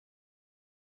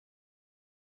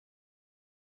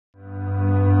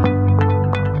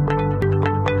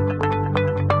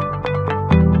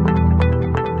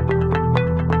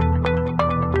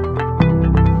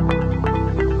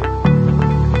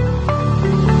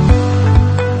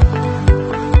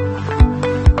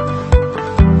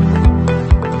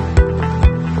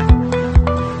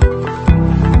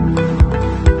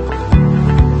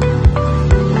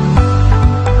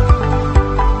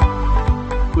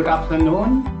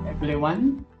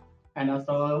everyone, and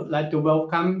also like to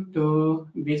welcome to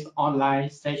these online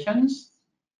sessions.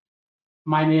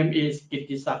 My name is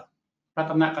Kittisak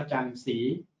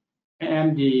Pratanakachangsi. I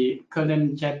am the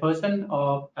current chairperson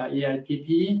of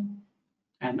AIPP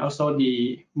and also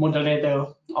the moderator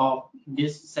of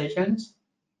these sessions.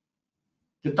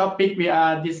 The topic we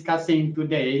are discussing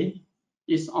today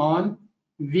is on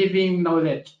weaving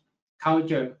knowledge,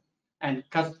 culture, and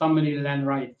customary land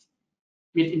rights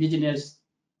with Indigenous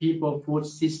People Food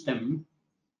System.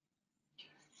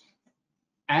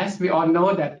 As we all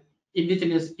know that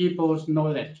Indigenous people's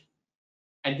knowledge,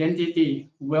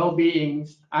 identity, well-being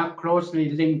are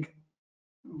closely linked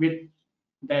with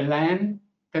their land,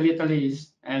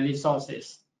 territories, and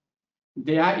resources.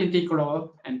 They are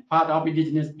integral and part of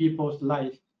Indigenous people's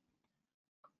life.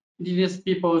 Indigenous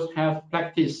peoples have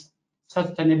practiced,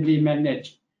 sustainably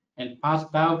managed, and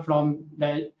passed down from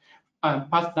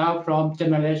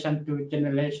generation to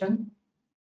generation.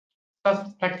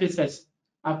 Such practices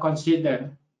are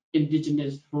considered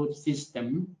indigenous food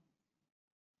system.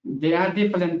 There are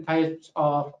different types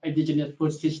of indigenous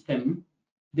food system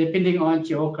depending on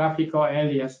geographical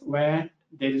areas where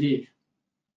they live.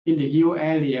 In the hill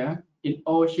area, in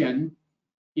ocean,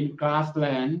 in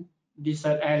grassland,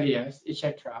 desert areas,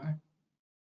 etc.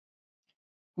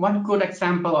 One good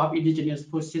example of indigenous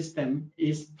food system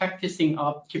is practicing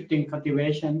of shifting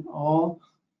cultivation or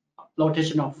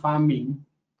rotational farming.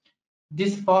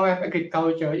 This form of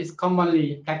agriculture is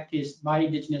commonly practiced by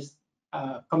indigenous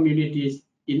communities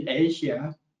in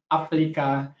Asia,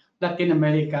 Africa, Latin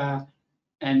America,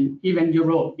 and even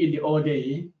Europe in the old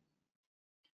days.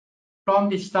 From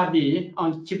the study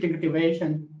on shifting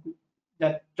cultivation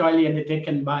that jointly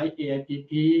undertaken by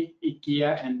AIPP,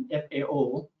 IKEA, and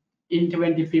FAO in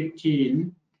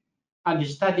 2015, the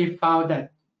study found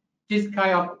that this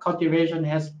kind of cultivation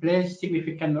has played a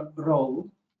significant role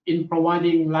in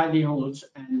providing livelihoods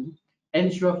and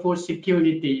ensure food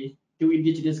security to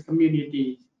indigenous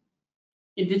communities.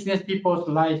 Indigenous people's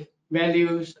life,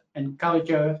 values, and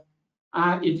culture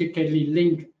are intricately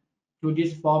linked to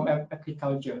this form of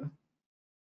agriculture.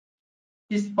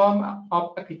 This form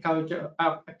of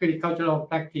agricultural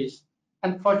practice,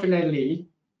 unfortunately,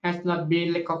 has not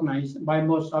been recognized by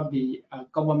most of the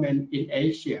government in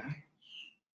Asia.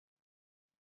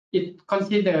 It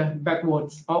considered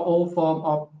backwards or old form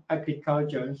of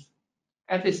agriculture,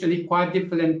 as it requires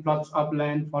different plots of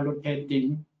land for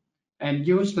rotating and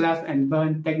use slash and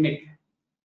burn technique.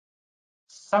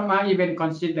 Some are even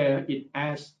consider it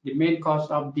as the main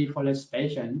cause of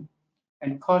deforestation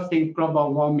and causing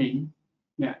global warming.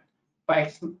 Yeah.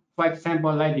 For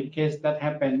example, like the case that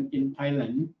happened in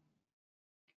Thailand.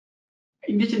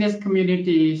 Indigenous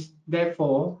communities,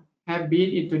 therefore, have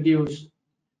been introduced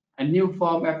a new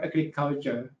form of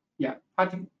agriculture,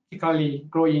 particularly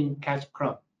growing cash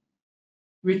crop,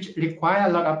 which require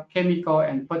a lot of chemical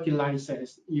and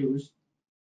fertilizers use.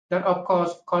 That, of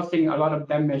course, causing a lot of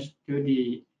damage to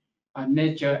the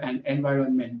nature and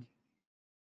environment.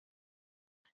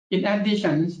 In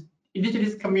addition,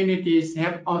 indigenous communities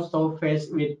have also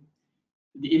faced with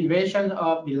the invasion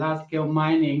of the large-scale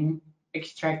mining,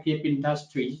 extractive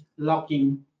industries,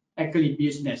 logging,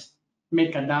 agribusiness,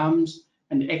 macadams,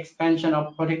 and the expansion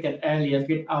of protected areas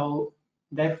without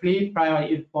their free, prior,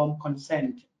 informed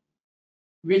consent,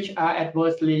 which are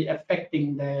adversely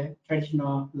affecting their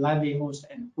traditional livelihoods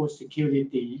and food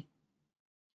security.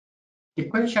 The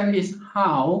question is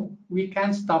how we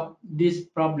can stop these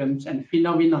problems and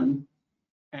phenomenon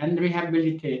and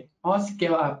rehabilitate or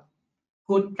scale up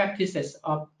good practices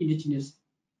of indigenous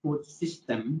food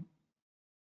system.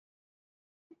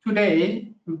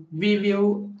 Today, we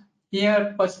will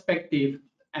hear perspective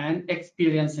and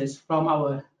experiences from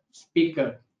our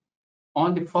speaker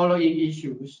on the following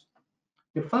issues.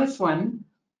 The first one,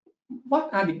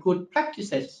 what are the good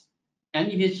practices and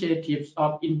initiatives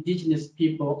of indigenous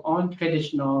people on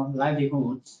traditional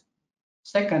livelihoods?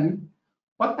 Second,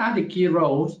 what are the key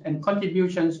roles and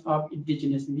contributions of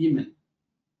indigenous women?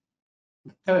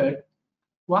 Third,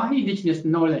 why indigenous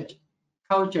knowledge,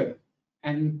 culture,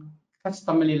 and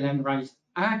customary land rights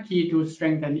are key to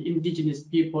strengthen indigenous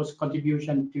people's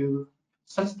contribution to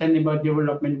Sustainable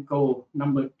Development Goal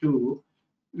number 2,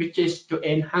 which is to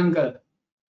end hunger,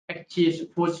 achieve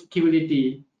food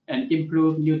security, and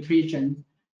improve nutrition,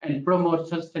 and promote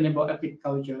sustainable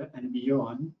agriculture and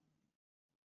beyond.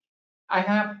 I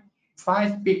have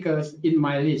 5 speakers in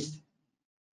my list.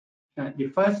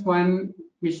 The first one,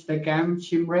 Mr. Gam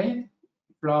Chimre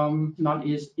from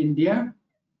Northeast India.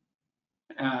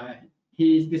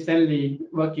 He is recently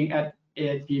working at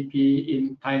AIPP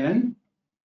in Thailand.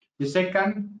 The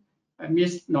second,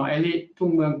 Miss Noeli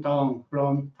Tummuangtong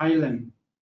from Thailand.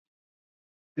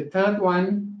 The third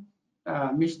one,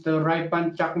 Mr.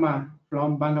 Raipan Chakma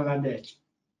from Bangladesh.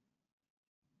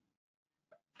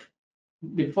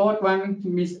 The fourth one,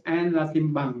 Miss Anne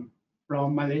Latimbang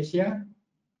from Malaysia.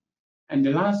 And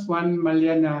the last one,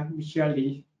 Mariana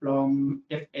Micheli from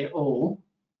FAO.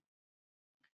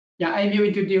 Yeah, I will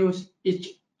introduce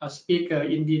each speaker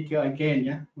in detail again,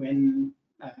 yeah, when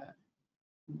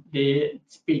they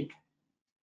speak.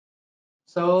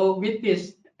 So with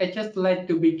this, I just like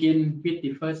to begin with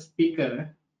the first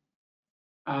speaker,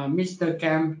 Mr.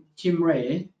 Kam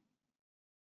Chimre.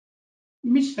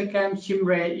 Mr. Kam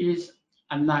Chimre is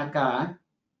a Naga.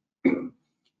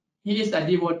 He is a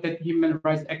devoted human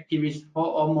rights activist for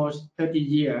almost 30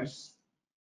 years.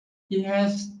 He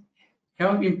has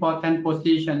held important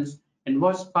positions and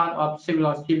was part of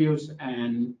several civil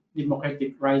and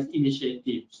democratic rights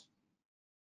initiatives.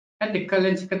 As the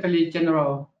current Secretary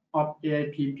General of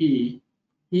AIPP,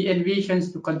 he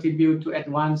envisions to contribute to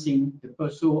advancing the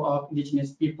pursuit of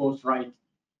indigenous peoples' rights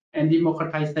and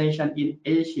democratization in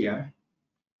Asia.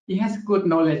 He has good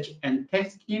knowledge and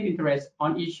takes keen interest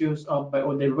on issues of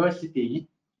biodiversity,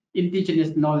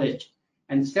 indigenous knowledge,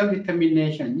 and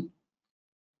self-determination.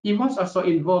 He was also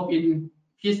involved in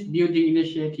peace building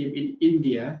initiative in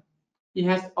India. He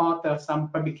has authored some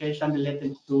publications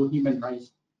related to human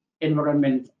rights,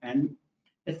 environment, and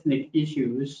ethnic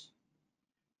issues.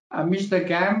 Mr.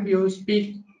 Gam will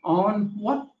speak on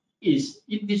what is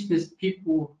Indigenous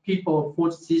people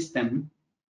food system.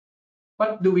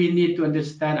 What do we need to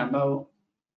understand about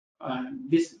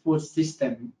this food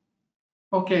system?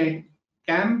 Okay,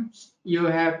 Gam, you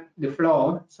have the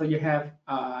floor, so you have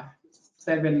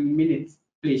 7 minutes,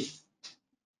 please.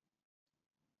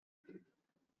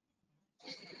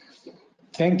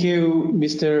 Thank you,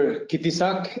 Mr.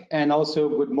 Kitisak, and also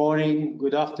good morning,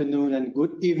 good afternoon, and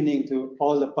good evening to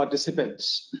all the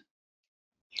participants.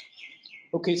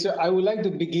 Okay, so I would like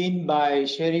to begin by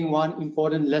sharing one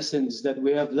important lessons that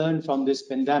we have learned from this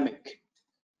pandemic.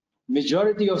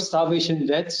 Majority of starvation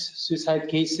deaths, suicide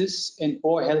cases, and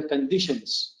poor health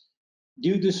conditions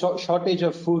due to shortage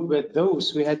of food were those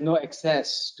who had no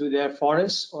access to their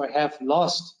forests or have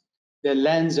lost their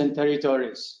lands and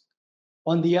territories.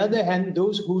 On the other hand,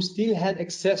 those who still had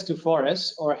access to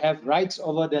forests or have rights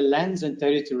over their lands and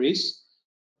territories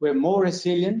were more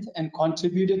resilient and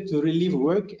contributed to relief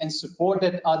work and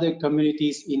supported other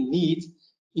communities in need,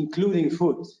 including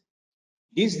food.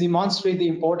 This demonstrates the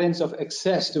importance of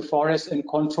access to forests and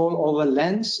control over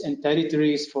lands and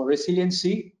territories for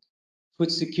resiliency,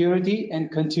 food security, and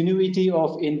continuity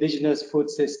of indigenous food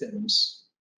systems.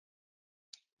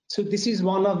 So this is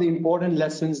one of the important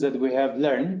lessons that we have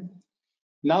learned.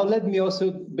 Now let me also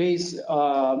base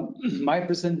my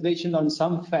presentation on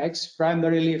some facts,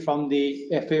 primarily from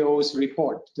the FAO's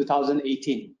report,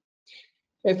 2018.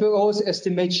 FAO's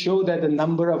estimates show that the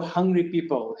number of hungry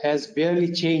people has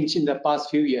barely changed in the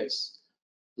past few years.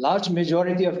 Large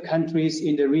majority of countries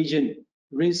in the region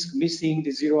risk missing the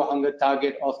zero hunger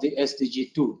target of the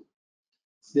SDG 2.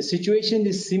 The situation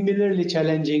is similarly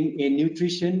challenging in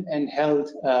nutrition and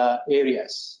health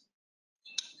areas.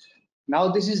 Now,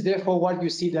 this is therefore what you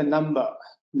see the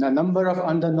number of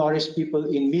undernourished people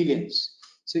in millions.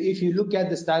 So if you look at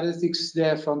the statistics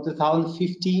there from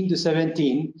 2015 to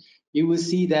 17, you will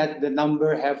see that the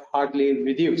number have hardly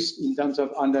reduced in terms of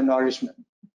undernourishment.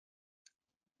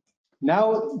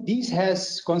 Now, this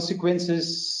has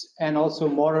consequences and also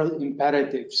moral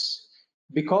imperatives,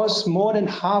 because more than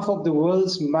half of the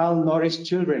world's malnourished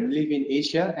children live in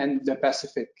Asia and the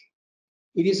Pacific.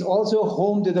 It is also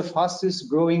home to the fastest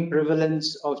growing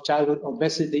prevalence of childhood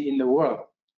obesity in the world.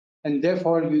 And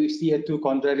therefore, you see a two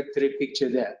contradictory picture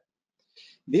there.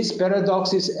 This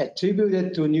paradox is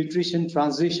attributed to nutrition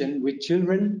transition, with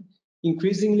children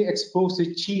increasingly exposed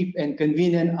to cheap and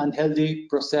convenient unhealthy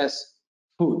processed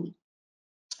food.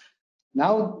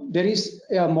 Now, there is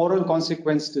a moral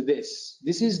consequence to this.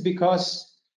 This is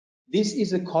because this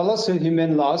is a colossal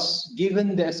human loss,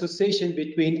 given the association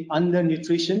between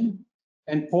undernutrition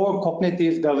and poor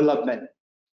cognitive development.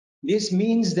 This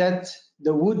means that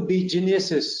the would-be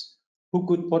geniuses who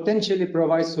could potentially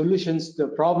provide solutions to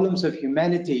the problems of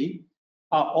humanity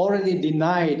are already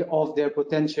denied of their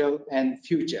potential and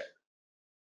future.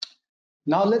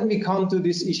 Now let me come to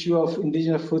this issue of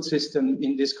indigenous food system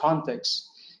in this context.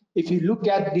 If you look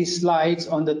at these slides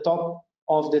on the top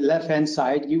of the left-hand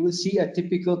side, you will see a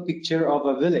typical picture of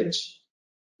a village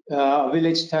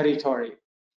territory.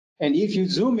 And if you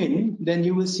zoom in, then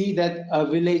you will see that a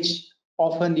village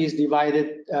often is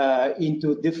divided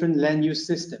into different land use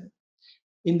systems.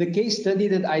 In the case study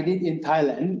that I did in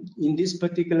Thailand, in this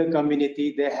particular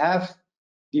community, they have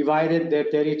divided their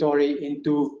territory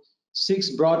into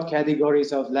 6 broad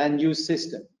categories of land use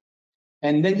system.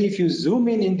 And then if you zoom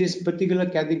in these particular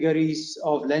categories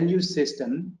of land use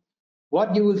system,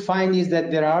 what you will find is that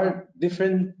there are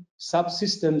different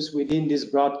subsystems within this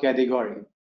broad category.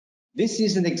 This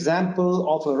is an example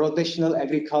of a rotational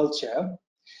agriculture.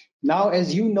 Now,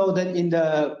 as you know that in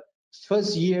the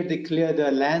first year they clear the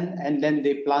land and then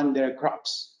they plant their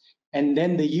crops. And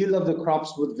then the yield of the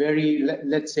crops would vary,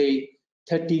 let's say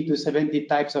 30 to 70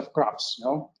 types of crops.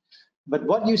 No? But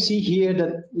what you see here,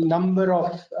 the number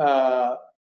of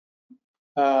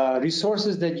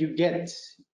resources that you get,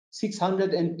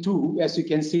 602, as you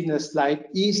can see in the slide,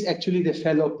 is actually the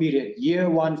fallow period. Year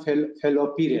 1 fallow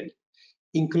period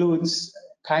includes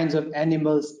kinds of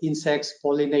animals, insects,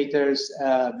 pollinators,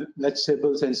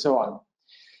 vegetables, and so on.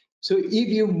 So if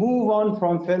you move on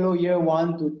from fallow year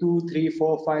 1 to 2, 3,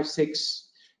 4, 5, 6,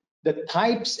 the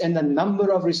types and the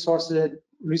number of resources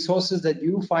that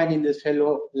you find in the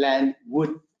fallow land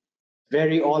would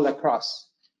vary all across.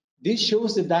 This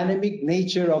shows the dynamic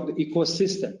nature of the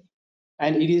ecosystem,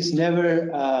 and it is never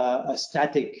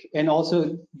static. And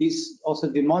also, this also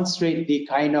demonstrates the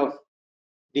kind of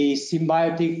the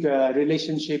symbiotic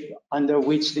relationship under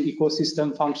which the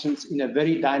ecosystem functions in a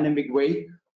very dynamic way,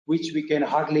 which we can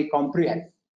hardly comprehend.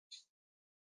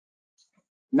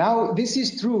 Now, this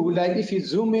is true that if you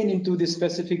zoom into the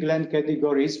specific land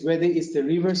categories, whether it's the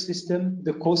river system,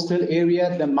 the coastal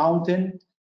area, the mountain,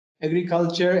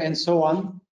 agriculture, and so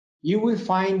on, you will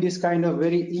find this kind of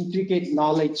very intricate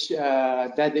knowledge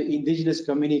that the indigenous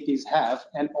communities have,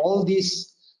 and all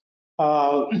these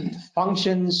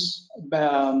functions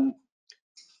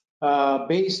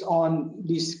based on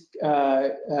this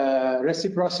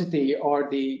reciprocity or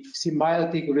the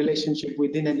symbiotic relationship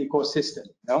within an ecosystem.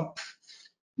 No?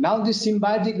 Now, the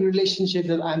symbiotic relationship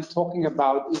that I'm talking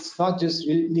about, it's not just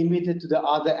limited to the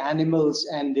other animals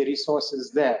and the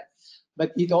resources there,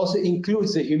 but it also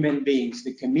includes the human beings,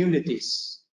 the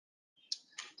communities.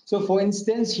 So for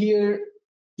instance, here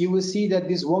you will see that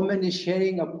this woman is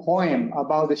sharing a poem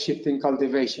about the shifting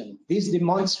cultivation. This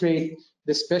demonstrates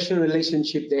the special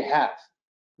relationship they have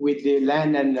with the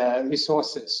land and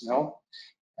resources. No?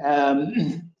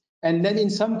 And then in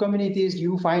some communities,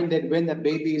 you find that when a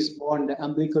baby is born, the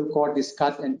umbilical cord is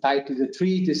cut and tied to the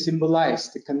tree to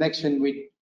symbolize the connection with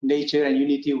nature and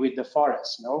unity with the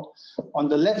forest. No? On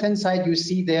the left-hand side, you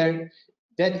see there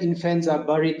that infants are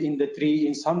buried in the tree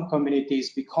in some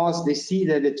communities because they see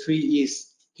that the tree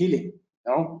is healing.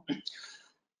 No?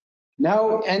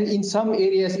 Now, and in some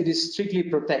areas, it is strictly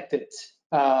protected.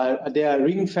 They are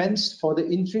ring-fenced for the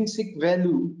intrinsic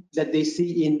value that they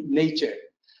see in nature.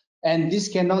 And this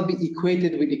cannot be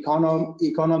equated with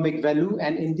economic value.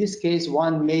 And in this case,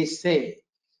 one may say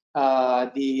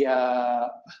the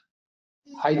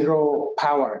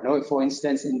hydropower, no? For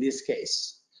instance, in this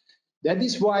case. That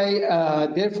is why,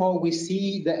 therefore, we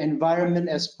see the environment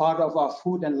as part of our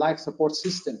food and life support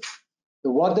system. The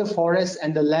water, forest,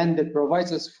 and the land that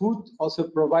provides us food also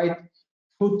provide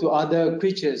food to other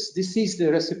creatures. This is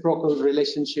the reciprocal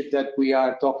relationship that we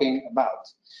are talking about.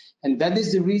 And that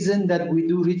is the reason that we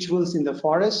do rituals in the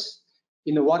forest,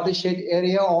 in the watershed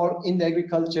area, or in the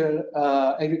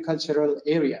agricultural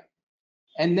area.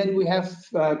 And then we have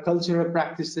cultural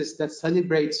practices that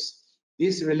celebrates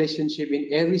this relationship in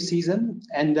every season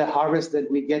and the harvest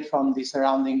that we get from the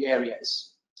surrounding areas.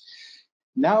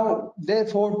 Now,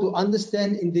 therefore, to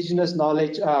understand indigenous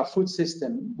knowledge food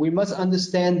system, we must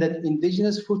understand that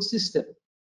indigenous food system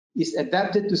is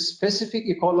adapted to specific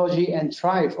ecology and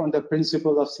thrive on the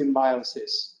principle of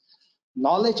symbiosis.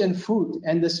 Knowledge and food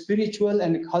and the spiritual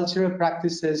and cultural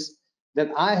practices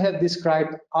that I have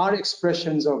described are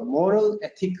expressions of moral,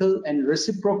 ethical, and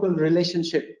reciprocal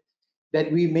relationship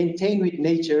that we maintain with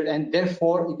nature, and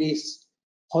therefore it is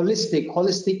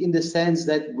holistic in the sense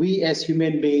that we as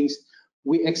human beings,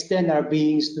 we extend our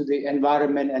beings to the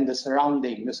environment and the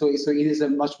surrounding. So it is a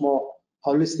much more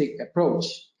holistic approach.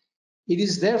 It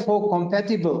is therefore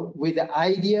compatible with the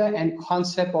idea and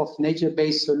concept of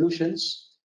nature-based solutions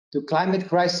to climate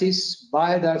crisis,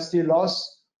 biodiversity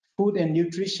loss, food and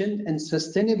nutrition, and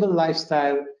sustainable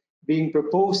lifestyle being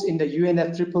proposed in the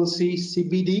UNFCCC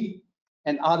CBD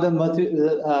and other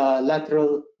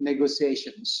multilateral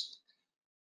negotiations.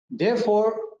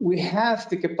 Therefore, we have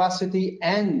the capacity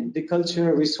and the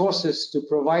cultural resources to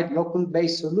provide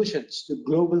local-based solutions to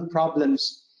global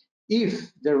problems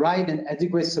if the right and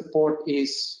adequate support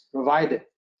is provided.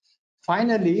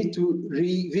 Finally, to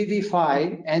revivify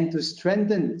and to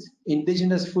strengthen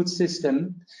indigenous food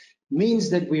system, means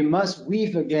that we must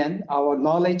weave again our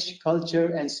knowledge, culture,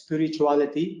 and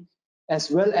spirituality, as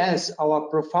well as our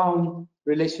profound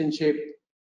relationship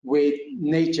with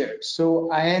nature.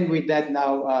 So I end with that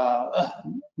now,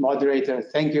 moderator.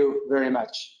 Thank you very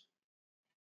much.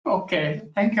 Okay,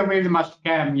 thank you very much,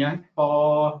 Cam,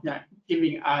 for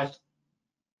giving us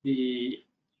the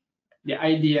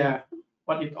idea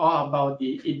what it's all about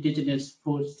the indigenous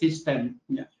food system,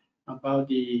 about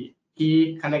the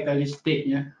key characteristic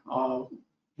of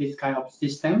this kind of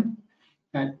system,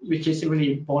 which is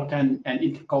really important and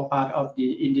integral part of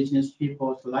the indigenous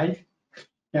people's life.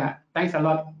 Yeah, thanks a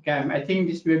lot, Cam. I think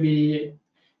this will be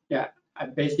a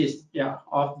basis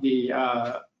of the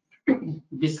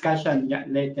discussion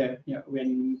later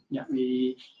when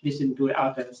we listen to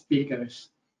other speakers.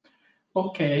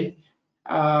 Okay,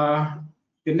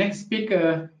 the next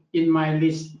speaker in my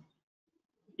list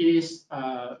is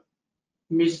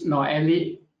Miss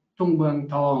Noeli Tungbeung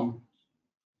Thong.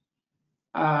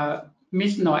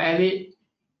 Miss Noeli,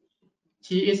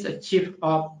 she is a chief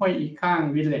of Hoi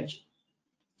Ikang village.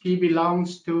 She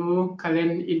belongs to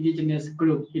Karen indigenous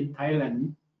group in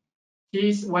Thailand. She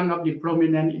is one of the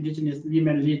prominent indigenous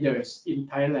women leaders in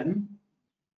Thailand.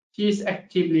 She is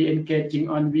actively engaging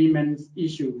on women's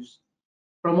issues,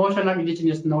 promotion of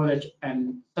indigenous knowledge,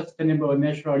 and sustainable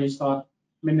natural resource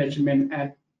management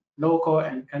at local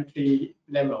and country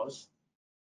levels.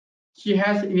 She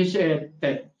has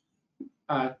initiated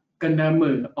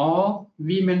Customary, or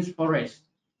Women's Forest,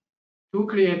 to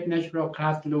create natural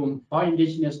classroom for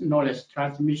indigenous knowledge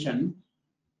transmission,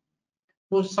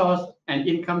 food source, and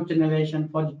income generation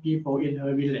for the people in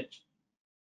her village.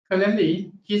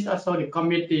 Currently, she is also the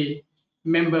committee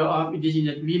member of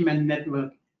Indigenous Women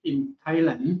Network in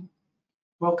Thailand.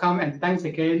 Welcome and thanks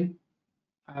again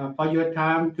for your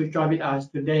time to join with us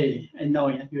today. I know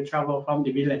you travel from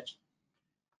the village.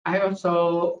 I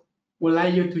also would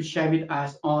like you to share with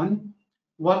us on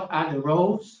what are the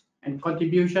roles and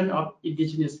contribution of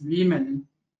indigenous women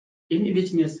in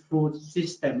indigenous food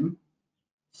system.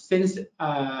 Since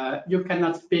you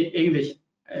cannot speak English,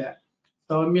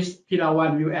 so Ms.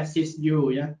 Pirawan will assist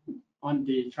you on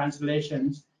the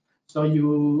translations. So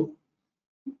you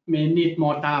may need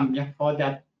more time for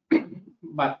that,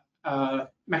 but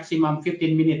maximum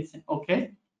 15 minutes,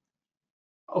 okay?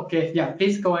 Okay,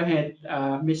 please go ahead,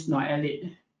 Ms.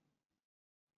 Noeli.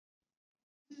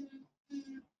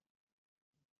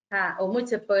 ค่ะโอมุ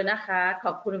ชเปอร์นะคะข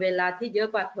อบคุณเวลาที่เยอะ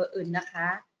กว่าเธออื่นนะคะ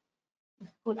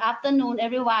Good afternoon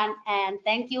everyone and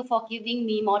thank you for giving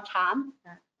me more time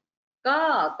ก็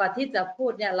ก่อนที่จะพู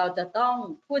ดเนี่ยเราจะต้อง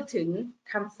พูดถึง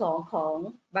คำสอนของ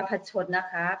บรรพชนนะ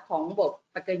คะของบท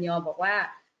ปกญอบอกว่า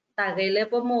ตาเรเล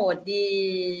ปโมดดี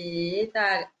ตา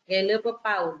เรเลปเ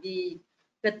ป่าดี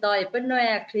กระต่อยเปิ้นแน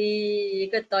คลี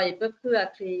กระต่อยเปิ้นเพื่อ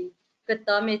คลีกระ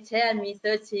ต่อมีแช่มีเซ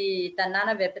อร์ชีตานาน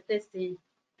าเวเปเตซี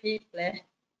พีเลย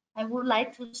I would like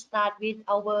to start with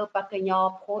our Pakanyo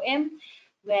poem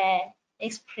where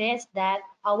express that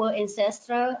our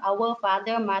ancestor, our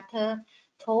father, mother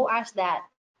told us that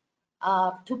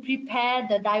to prepare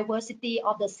the diversity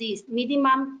of the seeds,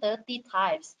 minimum 30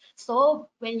 types. So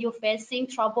when you're facing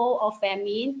trouble or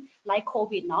famine like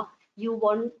COVID, you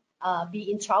won't be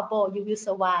in trouble, you will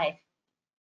survive.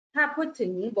 ถ้าพูดถึ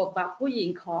งบทบาทผู้หญิง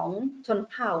ของชน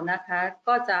เผ่านะคะ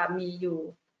ก็จะมีอยู่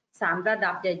3ระ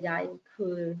ดับใหญ่ๆคื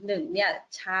อ1เนี่ย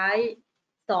ใช้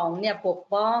2เนี่ยปก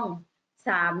ป้อง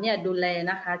3เนี่ยดูแล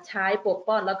นะคะใช้ปก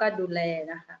ป้องแล้วก็ดูแล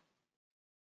นะคะ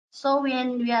So when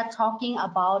we are talking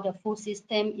about the food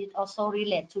system, it also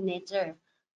relates to nature.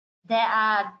 There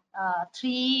are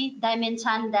 3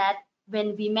 dimensions that when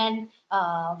women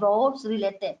roles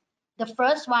related. The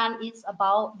first one is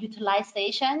about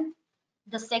utilization.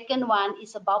 The second one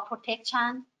is about protection.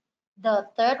 The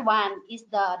third one is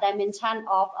the dimension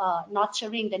of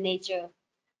nurturing the nature.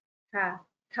 ค่ะ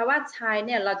คำว่าใช้เ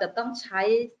นี่ยเราจะต้องใช้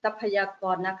ทรัพยาก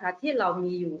รนะคะที่เรา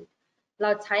มีอยู่เรา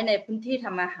ใช้ในพื้นที่ท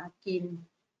ำมาหากิน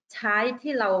ใช้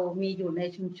ที่เรามีอยู่ใน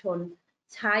ชุมชน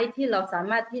ใช้ที่เราสา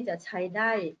มารถที่จะใช้ไ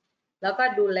ด้แล้วก็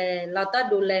ดูแลเราต้อง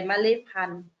ดูแลเมล็ดพัน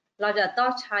ธุ์เราจะต้อ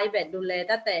งใช้แบบดูแล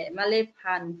ตั้งแต่เมล็ด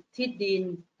พันธุ์ที่ดิน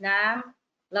น้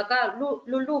ำแล้วก็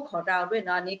ลูกของเราด้วยเ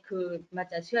นาะนี่คือมัน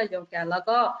จะเชื่อมโยงกันแล้ว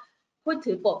ก็พูด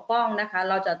ถึงปกป้องนะคะ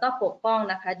เราจะต้องปกป้อง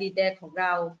นะคะดินแดนของเร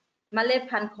าเมล็ด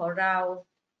พันธุ์ของเรา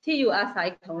ที่อยู่อาศัย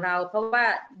ของเราเพราะว่า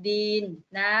ดิน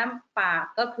น้ำป่า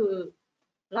ก็คือ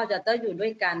เราจะต้องอยู่ด้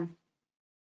วยกัน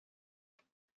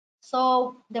So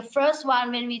the first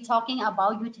one, when we're talking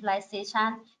about utilization,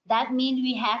 that means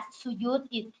we have to use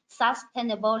it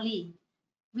sustainably,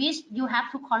 which you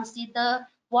have to consider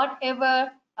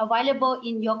whatever available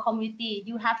in your community.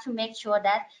 You have to make sure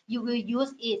that you will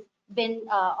use it. When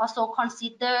also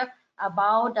consider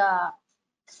about the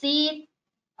seed,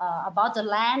 about the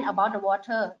land, about the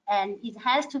water, and it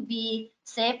has to be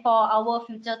safe for our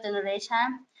future generation.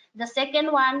 The second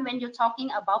one, when you're talking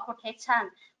about protection,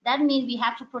 that means we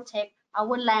have to protect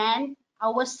our land,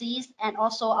 our seas, and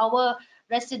also our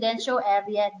residential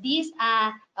area. These are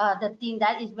the things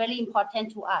that is very important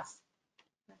to us.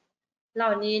 เหล่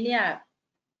านี้เนี่ย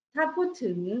ถ้าพูด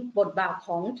ถึงบทบาทข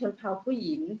องชนเผ่าผู้ห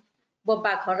ญิงบทบ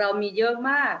าทของเรามีเยอะ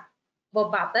มากบท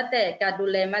บาทตั้งแต่การดู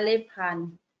แลเมล็ดพันธุ์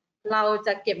เราจ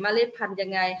ะเก็บเมล็ดพันธุ์ยั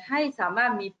งไงให้สามาร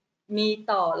ถมี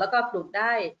ต่อแล้วก็ปลูกไ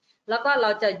ด้แล้วก็เรา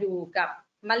จะอยู่กับ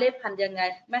เมล็ดพันธุ์ยังไง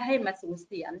ไม่ให้มาสูญเ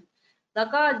สียแล้ว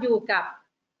ก็อยู่กับ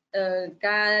ก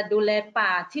ารดูแลป่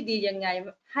าที่ดียังไง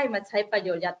ให้มาใช้ประโย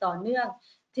ชน์อย่างต่อเนื่อง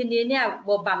ทีนี้เนี่ย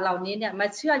บทบาทเหล่านี้เนี่ยมา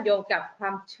เชื่อมโยงกับควา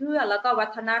มเชื่อแล้วก็วั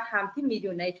ฒนธรรมที่มีอ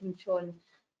ยู่ในชุมชน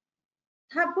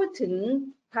ถ้าพูดถึง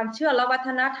ความเชื่อและวัฒ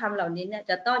นธรรมเหล่านี้เนี่ย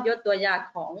จะต้องยกตัวอย่าง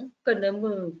ของเกินเนื้อ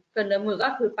มือก็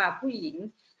คือป่าผู้หญิง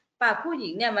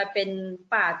เนี่ยมันเป็น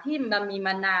ป่าที่มันมีม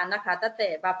านานนะคะตั้งแต่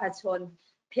บรรพชน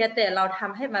เพียงแต่เราท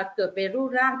ำให้มันเกิดเป็นรูป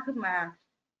ร่างขึ้นมา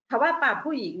คำว่าป่า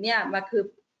ผู้หญิงเนี่ยมันคือ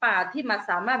ป่าที่มัน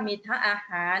สามารถมีทั้งอาห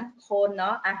ารคนเน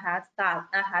าะอาหารสัตว์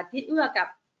อาหารที่เอื้อกับ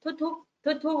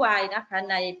ทุกวัยนะคะ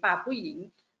ในป่าผู้หญิง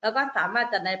แล้วก็สามารถ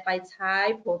จะนำไปใช้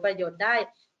ผลประโยชน์ได้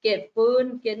เก็บฟืน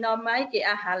เก็บหน่อไม้เก็บ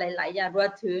อาหารหลายๆอย่างรว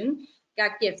มถึงกา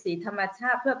รเก็บสีธรรมชา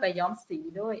ติเพื่อไปย้อมสี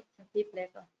ด้วยทิปเล็ก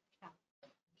ก็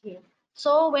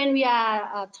So when we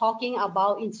are talking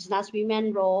about Indigenous women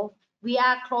role, we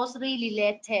are closely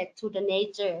related to the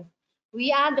nature. We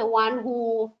are the one who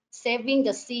saving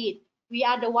the seed. We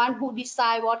are the one who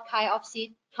decide what kind of seed,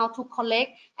 how to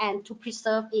collect and to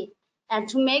preserve it, and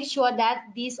to make sure that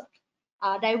these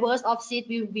diverse of seed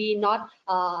will be not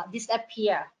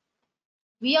disappear.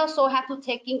 We also have to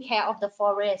taking care of the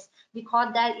forest because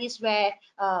that is where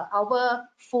our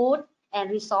food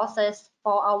and resources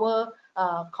for our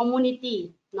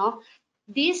community. No,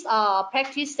 these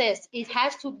practices it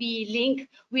has to be linked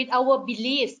with our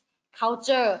beliefs,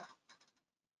 culture.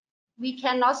 We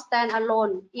cannot stand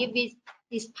alone if it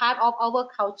is part of our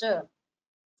culture.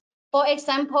 For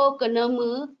example,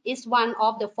 Customary is one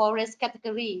of the forest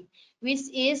category, which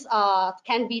is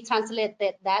can be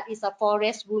translated that is a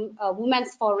forest,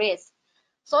 women's forest.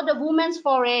 So the women's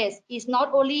forest is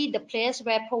not only the place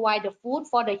where provide the food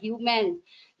for the human,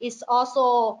 it's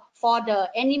also for the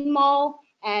animal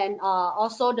and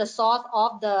also the source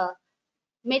of the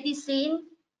medicine.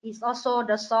 It's also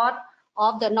the source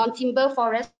of the non-timber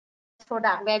forest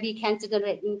product where we can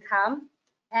generate income,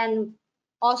 and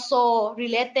also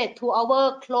related to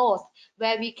our clothes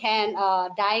where we can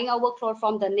dyeing our clothes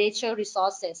from the nature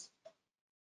resources.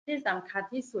 ที่สำคัญ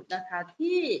ที่สุดนะคะ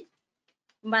ที่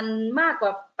มันมากกว่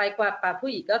าไปกว่าป่าผู้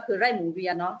หญิงก็คือไร่หมุนเวี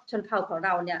ยนเนาะชนเผ่าของเร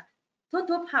าเนี่ย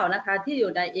ทุกเผ่านะคะที่อ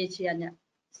ยู่ในเอเชียเนี่ย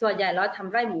ส่วนใหญ่เราท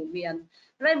ำไร่หมุนเวียน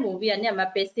เนี่ยมา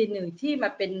เป็นสิ่งหนึ่งที่มา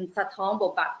เป็นสะท้อนบ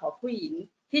ทบาทของผู้หญิง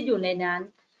ที่อยู่ในนั้น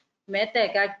แม้แต่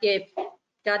การเก็บ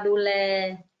การดูแล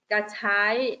การใช้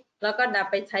แล้วก็นำ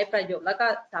ไปใช้ประโยชน์แล้วก็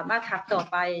สามารถทำต่อ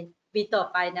ไปปีต่อ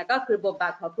ไปเนี่ยก็คือบทบา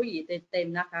ทของผู้หญิงเต็ม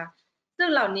ๆนะคะซึ่ง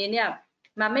เหล่านี้เนี่ย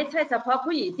มันไม่ใช่เฉพาะ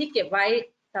ผู้หญิงที่เก็บไว้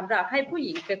สำหรับให้ผู้ห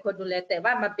ญิงเป็นคนดูแลแต่ว่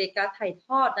ามันเป็นการถ่ายท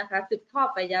อดนะคะสืบทอด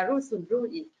ไปยังรุ่นสู่รุ่น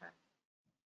อีกค่ะ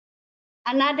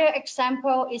Another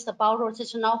example is about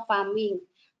rotational farming,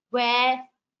 where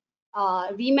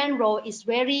women role is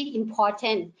very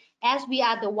important as we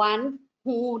are the one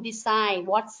who decide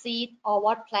what seed or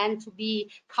what plant to be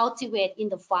cultivated in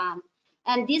the farm.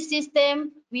 And this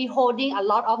system, we holding a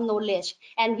lot of knowledge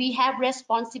and we have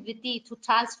responsibility to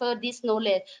transfer this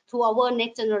knowledge to our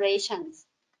next generations.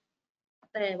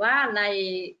 แต่ว่าใน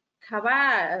คำว่า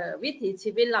วิถี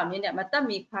ชีวิตเหล่านี้เนี่ยมันต้อง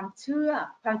มีความเชื่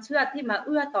อที่มาเ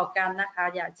อื้อต่อกันนะคะ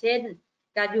อย่างเช่น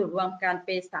การอยู่รวมกันเ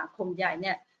ป็นสังคมใหญ่เ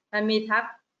นี่ยมันมีทั้ง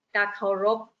การเคาร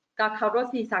พ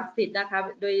สิ่งศักดิ์สิทธิ์นะคะ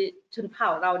โดยชนเผ่า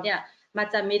เราเนี่ยมัน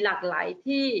จะมีหลากหลาย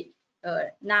ที่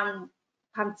น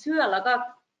ำความเชื่อแล้วก็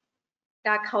ก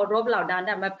ารเคารพเหล่านั้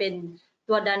นมาเป็น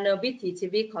ตัวดำเนินวิถีชี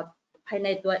วิตของภายใน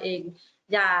ตัวเอง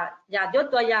อย่ายก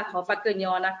ตัวอย่างของปากเกย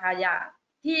อนะคะอย่าง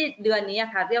ที่เดือนนี้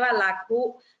ค่ะเรียกว่าลา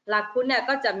คุเนี่ย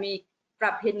ก็จะมีปร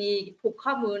ะเพณีผูกข้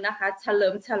อมือนะคะเฉลิ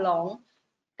มฉลอง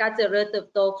การเจริญเติบ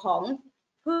โตของ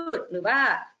พืชหรือว่า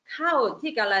ข้าว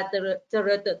ที่กำลังเจ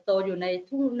ริญเติบโตอยู่ใน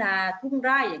ทุ่งนาทุ่งไ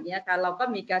ร่อย่างนี้ค่ะเราก็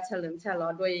มีการเฉลิมฉลอ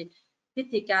งโดยพิ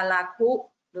ธีการลาคุ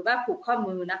หรือว่าผูกข้อ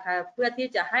มือนะคะเพื่อที่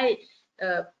จะให้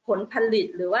ผลผลิต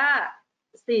หรือว่า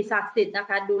สิ่งศักดิ์สิทธิ์นะ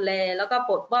คะดูแลแล้วก็ป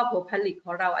ลดป้องผลผลิตข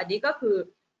องเราอันนี้ก็คือ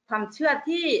ความเชื่อ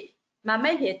ที่มาไ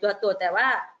ม่เห็นตัวแต่ว่า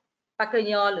ปากเก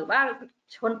ยอหรือว่า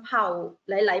ชนเผ่า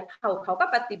หลายๆเผ่าเขาก็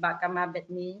ปฏิบัติกันมาแบบ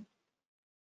นี้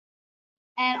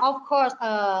And of course,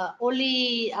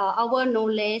 only our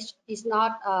knowledge is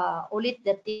not only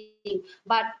the thing,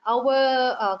 but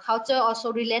our culture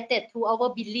also related to our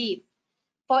belief.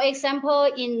 For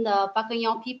example, in the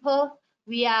Pagayong people,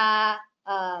 we are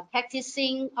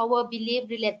practicing our belief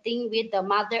relating with the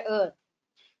Mother Earth.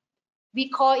 We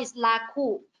call it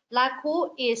Laku.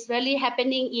 Laku is really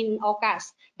happening in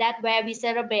August. That where we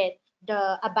celebrate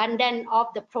the abundance of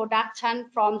the production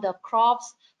from the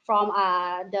crops, from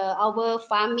our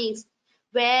farmings,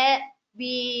 where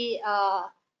we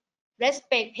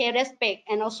pay respect,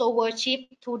 and also worship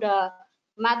to the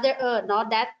Mother Earth,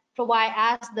 that provide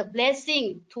us the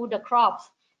blessing to the crops,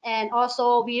 and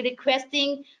also we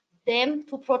requesting them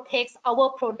to protect our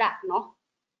product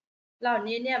เหล่า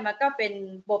นี้เนี่ยมันก็เป็น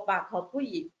บทบาทของผู้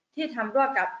หญิงที่ทำร่วม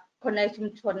กับคนในชุม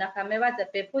ชนนะคะไม่ว่าจะ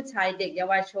เป็นผู้ชายเด็กเยา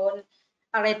วชน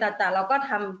อะไรต่างๆเราก็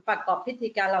ทำประกอบพิธี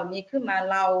การเหล่านี้ขึ้นมา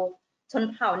เราชน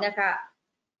เผ่าเนี่ยค่ะ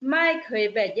ไม่เคย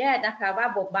แบ่งแยกนะคะว่า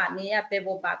บทบาทนี้เป็น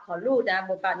บทบาทของลูกนะ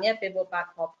บทบาทนี้เป็นบทบาท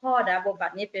ของพ่อนะบทบา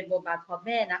ทนี้เป็นบทบาทของแ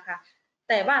ม่นะคะ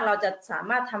แต่ว่าเราจะสา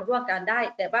มารถทำร่วมกันได้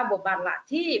แต่ว่าบทบาทหลัก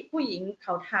ที่ผู้หญิงเข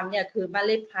าทำเนี่ยคือเม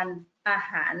ล็ดพันธุ์อา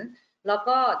หารแล้ว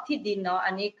ก็ที่ดินเนาะ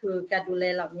อันนี้คือการดูแล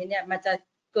เหล่านี้เนี่ยมันจะ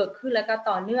เกิดขึ้นแล้วก็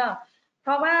ต่อเนื่องเพ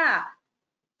ราะว่า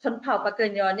ชนเผ่าปากเก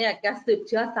ยอเนี่ยการสืบเ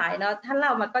ชื้อสายเนาะถ้าเล่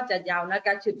ามันก็จะยาวนะก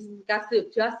ารสืบ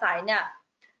เชื้อสายเนี่ย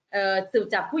สืบ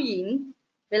จากผู้หญิง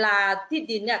เวลาที่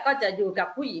ดินเนี่ยก็จะอยู่กับ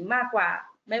ผู้หญิงมากกว่า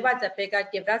ไม่ว่าจะเป็นการ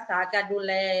เก็บรักษาการดูแ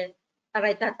ลอะไร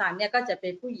ต่างๆเนี่ยก็จะเป็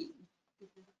นผู้หญิง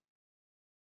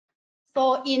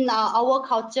So in our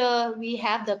culture, we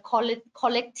have the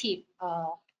collective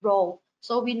role.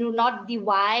 So we do not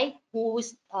divide who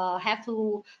have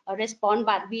to respond,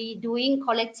 but we doing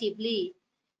collectively.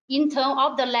 In terms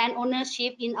of the land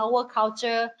ownership in our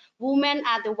culture, women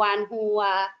are the one who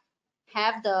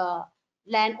have the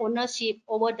land ownership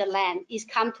over the land. It's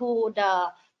come to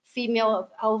the female,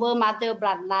 our mother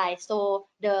bloodline. So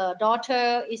the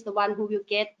daughter is the one who will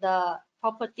get the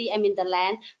property, I mean the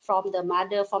land from the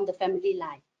mother, from the family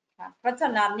line. เพราะฉะ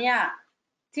นั้นเนี่ย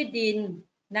ที่ดิน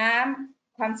น้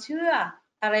ำความเชื่อ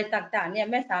อะไรต่างๆเนี่ย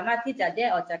ไม่สามารถที่จะแยก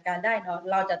ออกจากกันได้เนาะ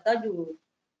เราจะต้องอยู่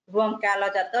รวมกันเรา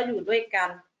จะต้องอยู่ด้วยกัน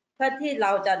เพื่อที่เร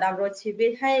าจะดำรงชีวิ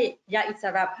ตให้อย่างอิส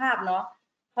รภาพเนาะ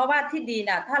เพราะว่าที่ดิน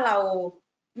น่ะถ้าเรา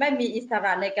ไม่มีอิสร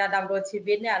ะในการดำรงชี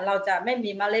วิตเนี่ยเราจะไม่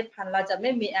มีเมล็ดพันธุ์เราจะไ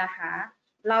ม่มีอาหาร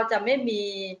เราจะไม่มี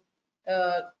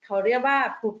เขาเรียกว่า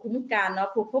ภูมิคุ้มกันเนาะ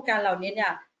ภูมิคุ้มกันเหล่านี้เนี่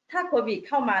ยถ้าโควิดเ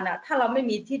ข้ามาน่ะถ้าเราไม่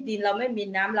มีที่ดินเราไม่มี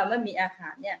น้ำเราไม่มีอาหา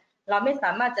รเนี่ยเราไม่ส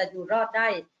ามารถจะอยู่รอดได้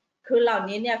คือเหล่า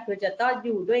นี้เนี่ยคือจะต้องอ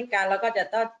ยู่ด้วยกันแล้วก็จะ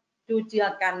ต้องจูเจือ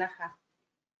กันนะคะ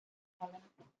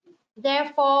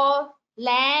Therefore,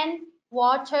 land,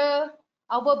 water,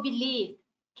 our belief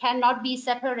cannot be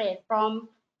separate from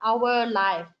our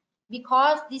life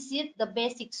because this is the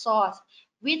basic source.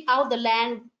 Without the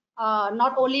land,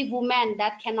 not only women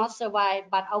that cannot survive,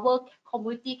 but our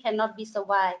community cannot be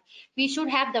survived. We should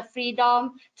have the freedom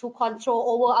to control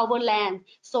over our land,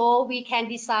 so we can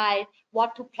decide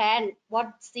what to plant, what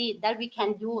seed that we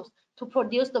can use to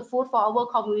produce the food for our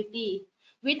community.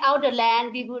 Without the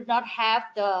land, we would not have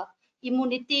the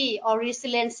immunity or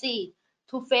resiliency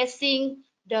to facing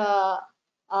the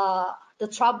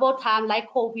troubled time like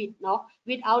COVID. No,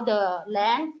 without the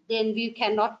land, then we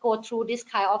cannot go through this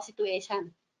kind of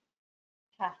situation.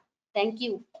 Thank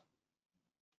you.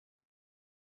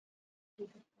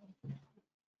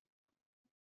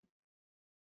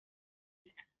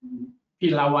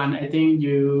 Pilawan, I think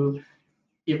you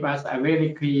give us a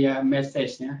very clear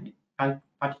message,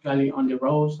 particularly on the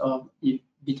roles of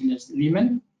indigenous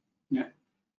women,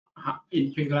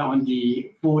 in particular on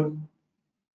the food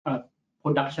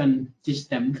production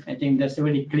system. I think that's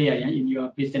really clear in your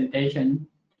presentation.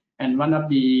 And one of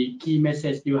the key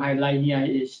messages you highlight here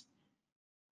is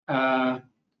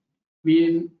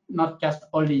we not just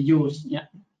only use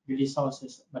the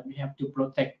resources, but we have to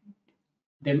protect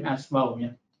them as well.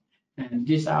 And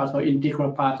these are also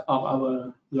integral part of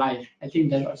our life. I think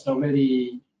that's also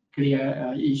very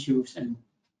clear issues and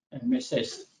message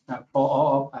for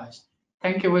all of us.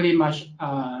 Thank you very much,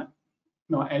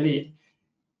 Ellie.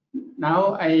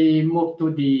 Now I move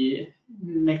to the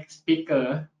next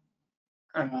speaker,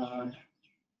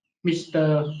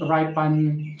 Mr.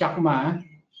 Raipan Chakma.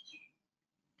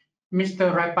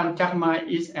 Mr. Raipan Chakma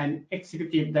is an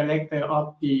executive director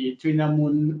of the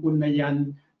Trinamun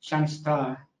Unayan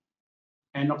Shangstra,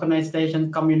 an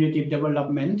organization community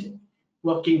development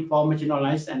working for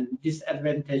marginalized and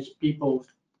disadvantaged people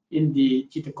in the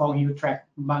Chittagong Hill Tract,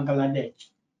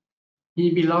 Bangladesh.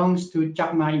 He belongs to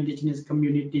Chakma indigenous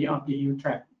community of the Hill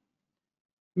Tract.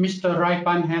 Mr.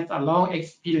 Raipan has a long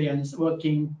experience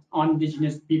working on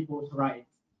indigenous people's rights.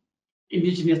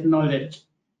 indigenous knowledge,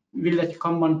 village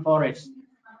common forest,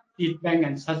 seed bank,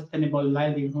 and sustainable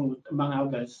livelihood, among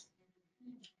others.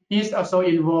 He is also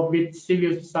involved with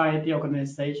civil society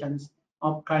organizations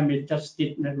of Climate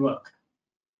Justice Network.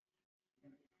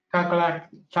 Kakla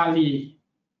Charlie,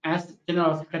 as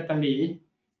General Secretary,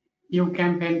 new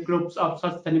campaign groups of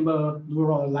sustainable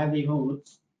rural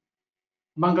livelihoods,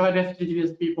 Bangladesh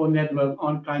Indigenous People Network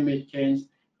on Climate Change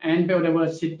and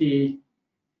Biodiversity,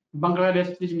 Bangladesh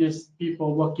Indigenous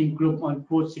People Working Group on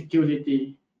Food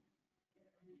Security,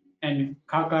 and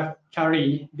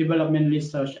Kagachari Development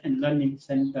Research and Learning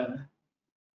Center.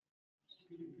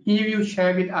 He will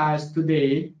share with us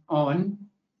today on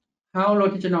how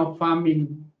rotational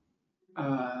farming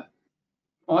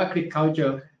or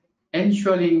agriculture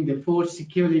ensuring the food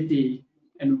security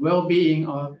and well-being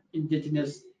of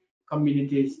indigenous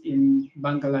communities in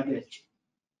Bangladesh.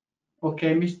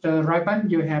 Okay, Mr. Raiban,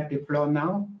 you have the floor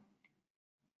now.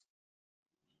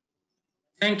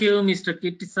 Thank you, Mr.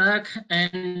 Kitisak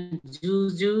and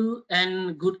Juju,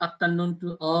 and good afternoon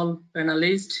to all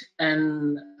panelists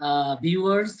and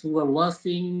viewers who are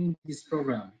watching this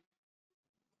program.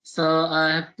 So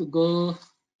I have to go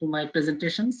to my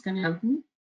presentations. Can you help me?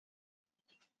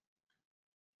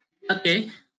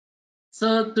 Okay.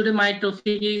 So today my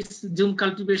topic is Zoom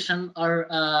cultivation or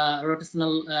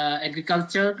rotational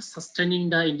agriculture, sustaining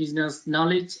the indigenous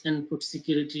knowledge and food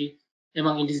security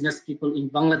among indigenous people in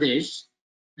Bangladesh.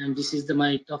 And this is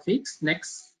my topics.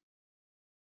 Next.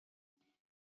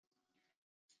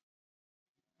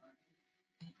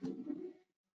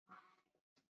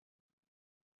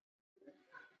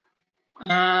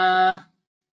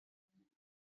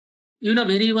 You know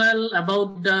very well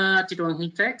about the Chittagong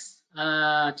Hill Tracts.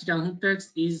 Chittagong Hill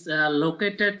Tracts is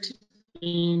located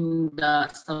in the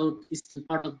southeastern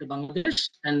part of the Bangladesh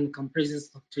and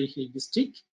comprises of 3 hill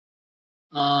districts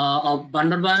of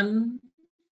Bandarban,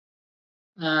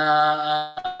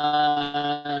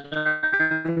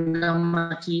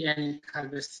 Rangamati, and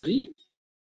Khagasari.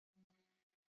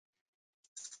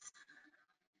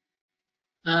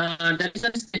 The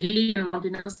reason is hilly and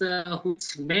mountainous,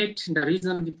 which made the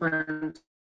region different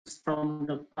from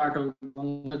the part of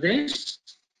Bangladesh.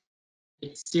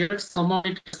 It shares some of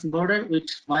its border with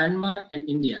Myanmar and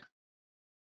India.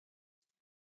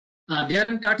 There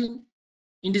are 13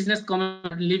 indigenous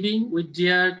communities living with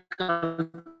their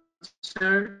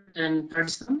culture and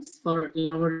traditions for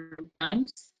innumerable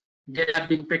times. They have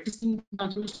been practicing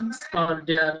cultivations for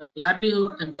their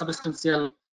livelihood and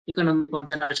substantial economy from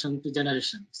generation to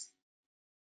generations.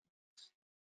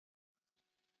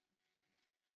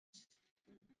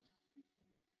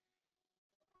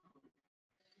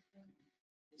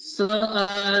 So,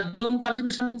 Zoom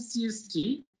cultivation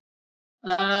CST.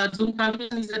 Zoom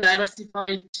cultivation is a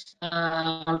diversified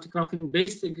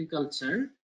multi-cropping-based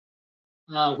agriculture,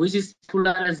 which is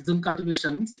popular as Zoom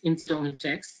cultivations in Chittagong Hill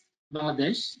Tracts,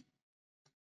 Bangladesh.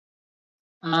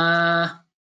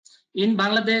 In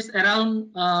Bangladesh,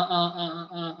 around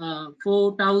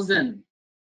 40,000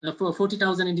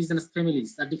 indigenous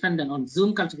families are dependent on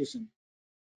Zoom cultivation,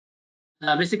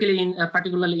 basically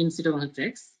particularly in Chittagong Hill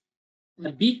Tracts.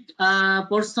 A big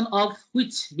portion of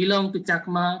which belong to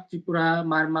Chakma, Tripura,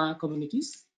 Marma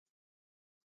communities.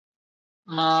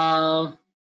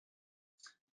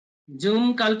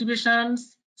 Zoom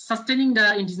cultivations sustaining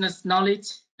the indigenous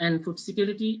knowledge and food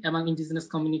security among indigenous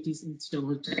communities in Chittagong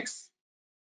Hill Tracts.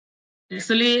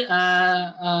 Actually,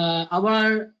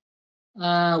 our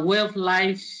way of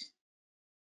life,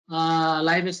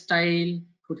 lifestyle,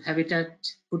 food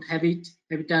habit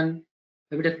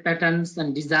patterns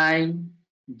and design,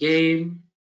 game,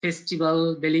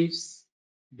 festival, beliefs,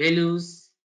 values,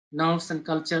 norms and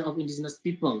culture of indigenous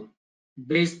people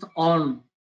based on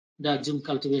the Zoom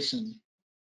cultivation.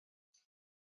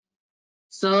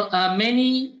 So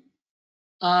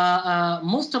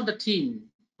most of the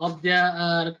theme of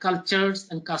their cultures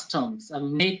and customs are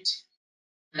made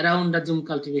around the Zoom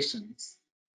cultivations.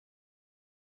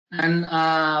 And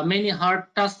many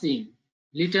heart-touching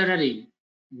literary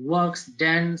works,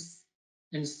 dance,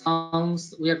 and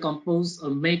songs were composed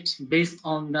or made based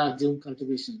on the Zoom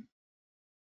cultivation.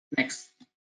 Next.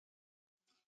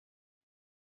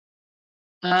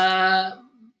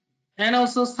 And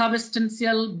also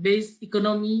substantial based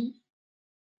economy,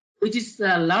 which is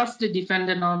largely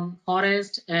dependent on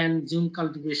forest and Zoom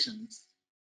cultivations.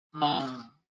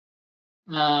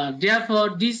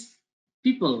 Therefore, these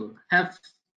people have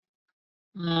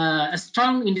a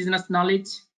strong indigenous knowledge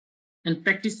and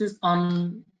practices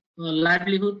on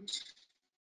livelihood,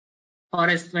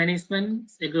 forest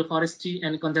management, agroforestry,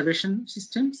 and conservation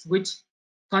systems, which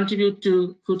contribute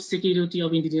to food security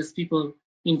of indigenous people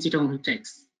in Chittagong Hill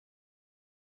Tracts.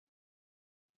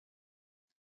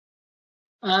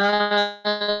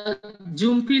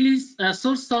 Jumfil is a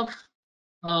source of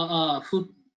food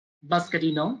basket,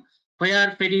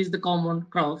 where paddy is the common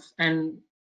crop and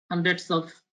hundreds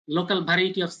of local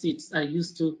variety of seeds are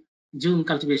used to Jum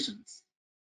cultivations.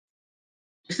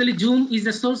 Actually, Jum is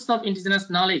a source of indigenous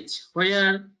knowledge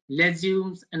where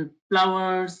legumes and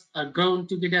flowers are grown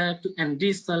together to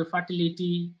enrich soil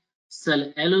fertility,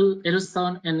 soil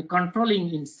erosion, and controlling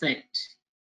insect.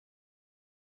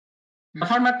 The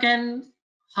farmer can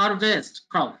harvest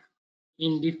crop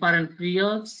in different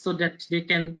periods so that they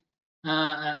can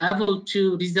able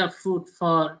to reserve food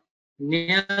for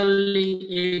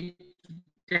nearly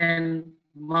 10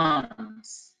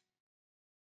 months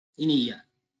in a year.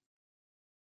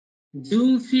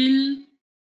 June field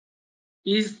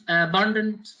is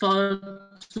abundant for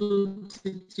 2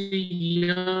 to 3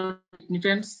 year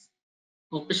nutrients.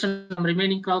 Occasional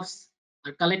remaining crops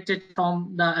are collected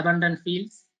from the abundant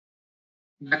fields.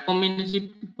 The community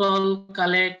people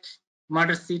collect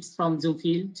mother seeds from June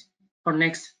field for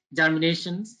next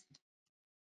germinations.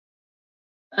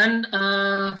 And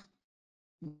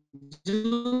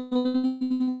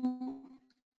June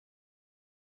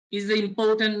is an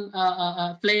important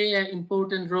play an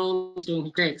important role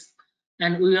in takes,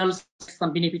 and we also have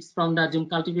some benefits from the June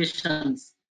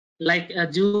cultivations. Like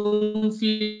June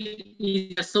field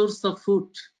is a source of food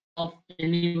of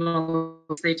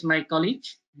animals, said my colleague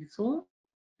before,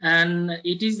 and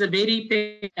it is a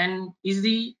very and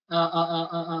easy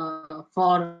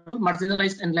for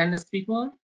marginalized and landless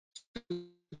people to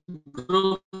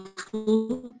grow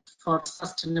food for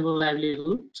sustainable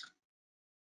livelihood.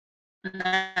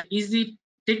 Easy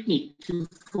technique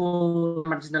for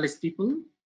marginalized people.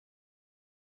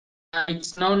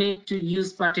 It's no need to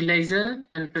use fertilizer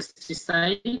and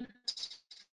pesticide.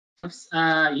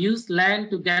 Use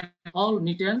land to get all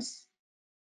nutrients.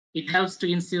 It helps to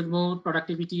ensure more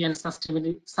productivity and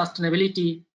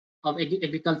sustainability of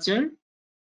agriculture.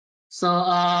 So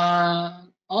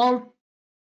all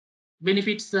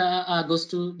benefits goes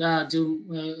to the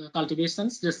June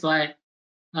cultivations. That's why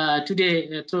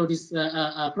today through this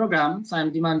program, so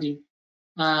I'm demanding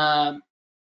to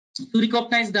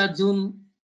recognize the June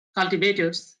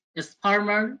cultivators as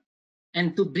farmer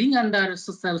and to bring under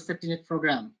social safety net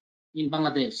program in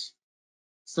Bangladesh.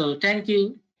 So thank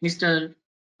you, Mr.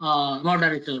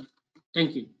 Moderator.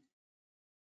 Thank you.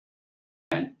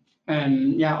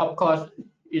 And yeah, of course,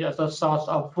 it is a source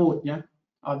of food, yeah,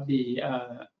 of the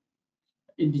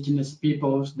indigenous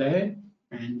peoples there,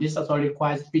 and this also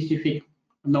requires specific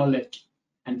knowledge.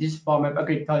 And this form of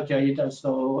agriculture is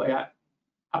also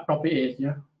appropriate,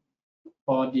 yeah,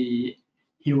 for the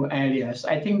hill areas.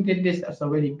 I think that this is also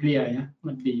very clear, yeah,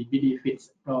 with the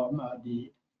benefits from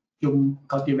the Jum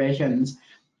cultivations.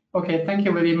 Okay, thank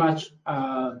you very much,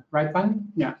 Raipan,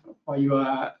 yeah, for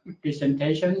your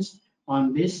presentations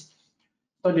on this.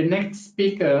 So the next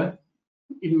speaker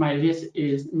in my list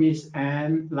is Miss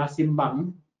Anne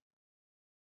Lasimbang.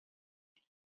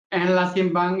 Anne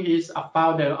Lasimbang is a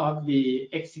founder of the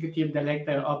executive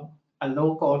director of a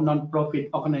local non-profit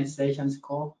organization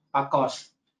called PACOS,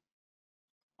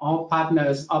 all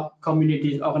partners of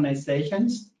community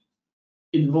organizations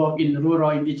involved in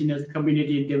rural indigenous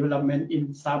community development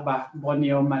in Sabah,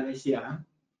 Borneo, Malaysia.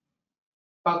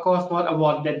 PACOS was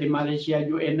awarded the Malaysia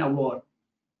UN Award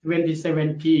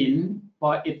 2017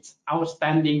 for its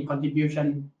outstanding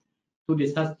contribution to the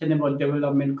Sustainable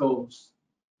Development Goals.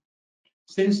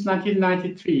 Since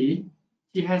 1993,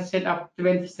 she has set up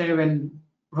 27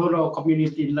 rural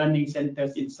community learning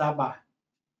centers in Sabah.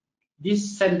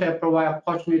 This center provides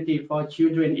opportunity for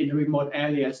children in remote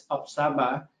areas of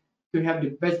Sabah to have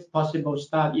the best possible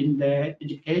start in their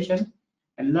education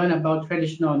and learn about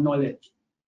traditional knowledge.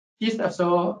 She is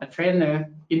also a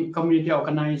trainer in community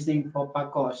organizing for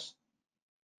PACOS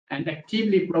and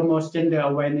actively promotes gender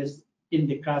awareness in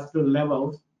the grassroots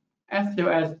levels, as well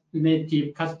as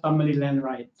native customary land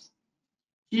rights.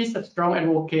 She is a strong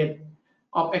advocate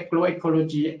of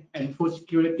agroecology and food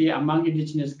security among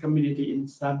indigenous communities in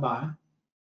Sabah.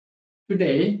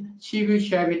 Today, she will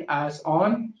share with us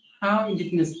on how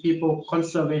indigenous people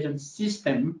conservation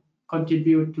system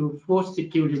contribute to food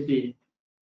security.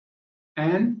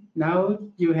 And now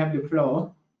you have the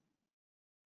floor.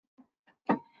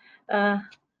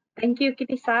 Thank you,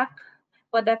 Kitisak,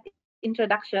 for that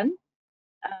introduction.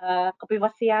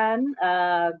 Kapivasian,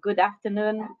 good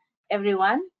afternoon,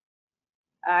 everyone.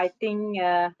 I think,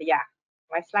 yeah,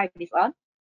 my slide is on.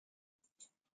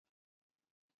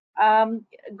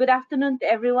 Good afternoon to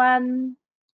everyone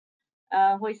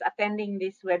who is attending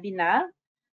this webinar.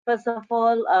 First of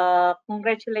all,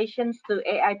 congratulations to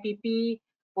AIPP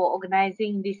for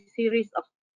organizing this series of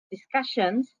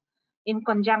discussions in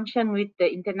conjunction with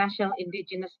the International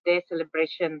Indigenous Day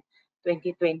celebration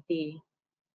 2020.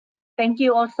 Thank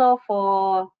you also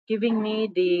for giving me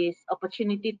this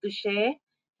opportunity to share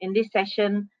in this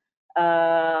session.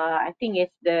 I think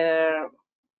it's the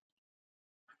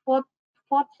fourth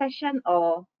session,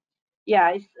 or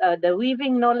yeah, it's the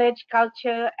weaving knowledge,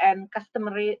 culture, and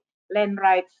customary land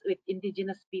rights with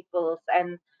indigenous peoples.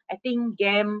 And I think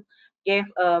GAM gave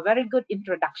a very good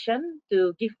introduction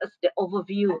to give us the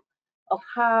overview of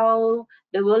how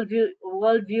the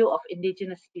worldview of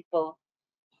indigenous people.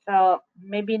 So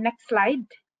maybe next slide.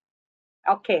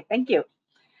 Okay, thank you.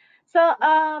 So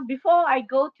before I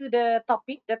go to the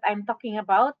topic that I'm talking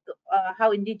about,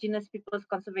 how indigenous people's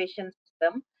conservation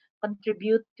system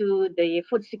contribute to the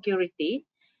food security,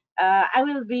 I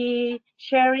will be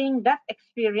sharing that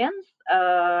experience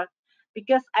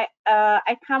because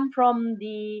I come from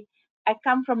the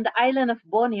island of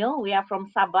Borneo. We are from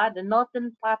Sabah, the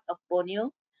northern part of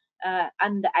Borneo,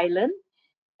 and the island.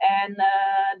 And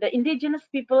the indigenous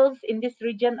peoples in this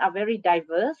region are very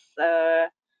diverse.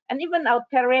 And even our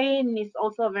terrain is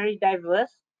also very diverse.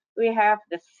 We have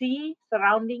the sea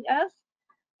surrounding us,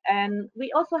 and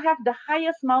we also have the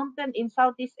highest mountain in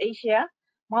Southeast Asia,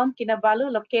 Mount Kinabalu,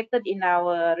 located in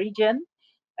our region.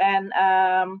 And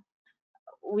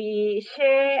we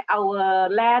share our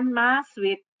land mass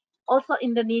with also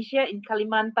Indonesia in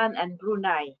Kalimantan and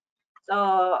Brunei.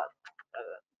 So,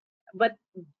 but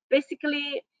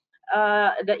basically,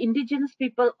 the indigenous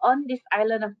people on this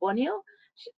island of Borneo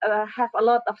have a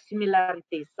lot of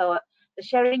similarities. So the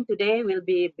sharing today will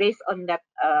be based on that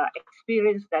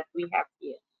experience that we have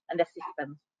here and the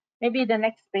systems. Maybe the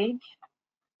next page.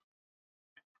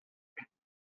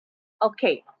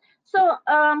 Okay, so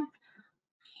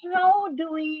how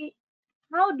do we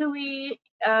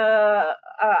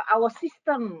our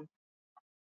system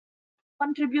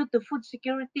contribute to food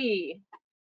security?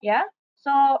 Yeah,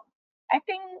 so I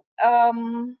think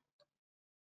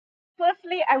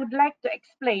firstly I would like to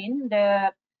explain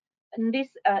this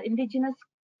indigenous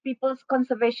people's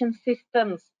conservation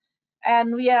systems,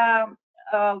 and we are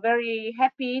very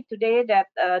happy today that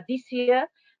this year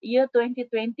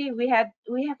 2020 we have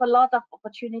a lot of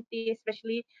opportunity,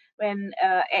 especially when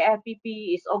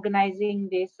AIPP is organizing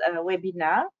this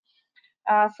webinar.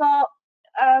 So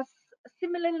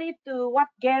similarly to what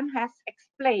GAM has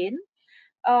explained,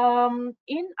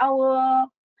 in our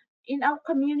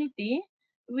community,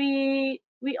 we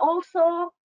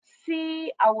also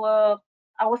see our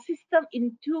system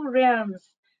in two realms.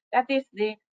 That is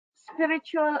the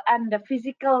spiritual and the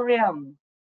physical realm.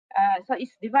 So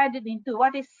it's divided into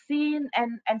what is seen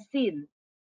and unseen.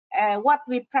 What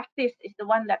we practice is the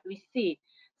one that we see.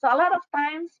 So a lot of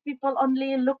times people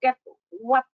only look at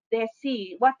what they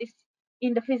see, what is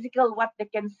in the physical, what they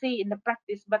can see in the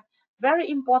practice. But very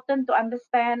important to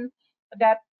understand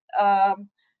that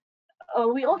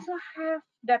we also have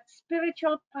that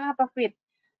spiritual part of it.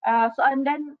 So and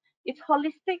then it's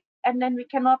holistic, and then we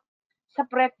cannot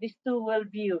separate these two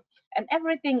worldview, and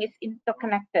everything is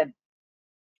interconnected.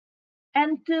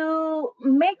 And to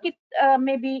make it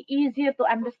maybe easier to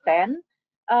understand,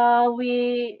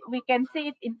 we can see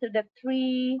it into the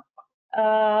three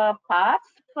parts.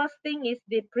 First thing is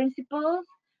the principles,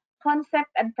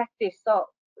 concept, and practice. So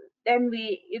then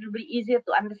it'll be easier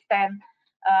to understand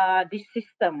this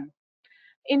system.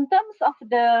 In terms of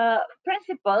the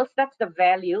principles, that's the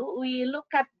value. We look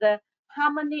at the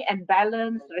harmony and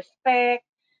balance, respect.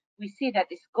 We see that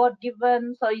it's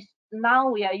God-given. So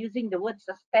now we are using the word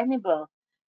sustainable.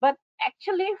 But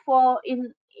actually,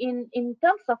 in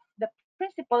terms of the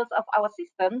principles of our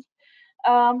systems,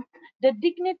 the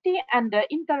dignity and the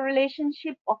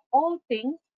interrelationship of all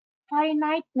things,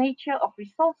 finite nature of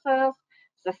resources,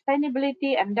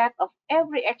 sustainability, and that of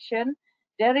every action,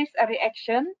 there is a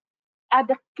reaction, are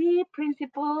the key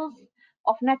principles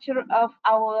of nature of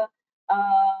our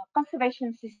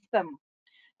conservation system.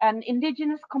 And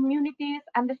indigenous communities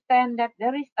understand that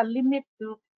there is a limit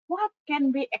to what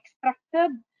can be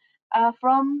extracted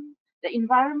from the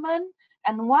environment,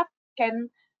 and what can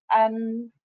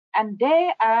and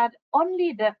they are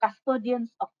only the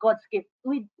custodians of God's gift.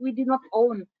 We do not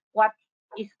own what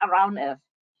is around us.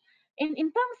 In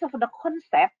terms of the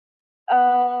concept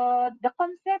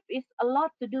is a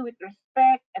lot to do with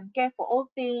respect and care for all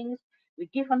things. We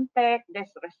give and take,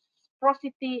 there's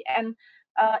reciprocity, and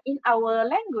in our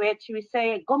language we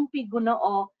say gompi guna,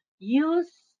 or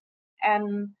use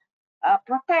and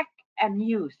protect and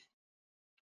use.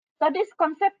 So this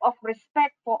concept of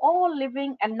respect for all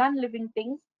living and non-living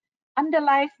things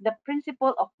underlies the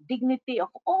principle of dignity of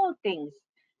all things,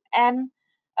 and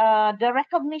the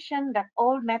recognition that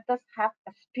all matters have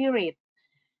a spirit.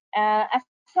 As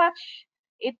such,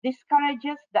 it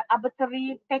discourages the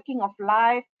arbitrary taking of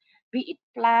life, be it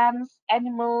plants,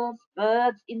 animals,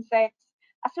 birds, insects,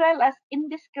 as well as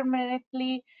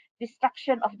indiscriminately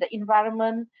destruction of the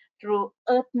environment through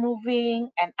earth moving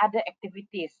and other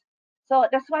activities. So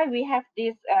that's why we have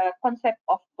this concept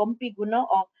of Gompi Guna,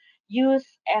 or use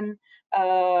and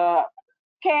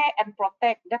care and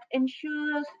protect, that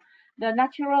ensures the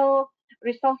natural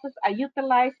resources are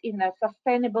utilized in a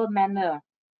sustainable manner.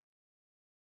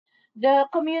 The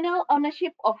communal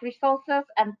ownership of resources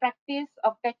and practice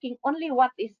of taking only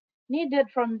what is needed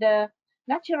from the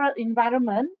natural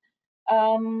environment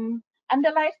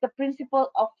underlies the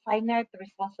principle of finite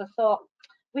resources. So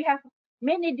we have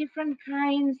many different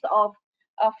kinds of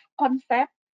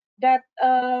concept that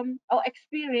or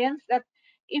experience that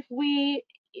if we,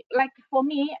 like for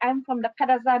me, I'm from the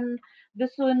Kadazan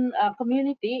Dusun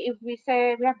community. If we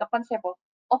say we have the concept of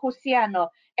Ohusiano,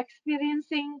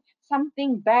 experiencing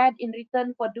something bad in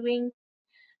return for doing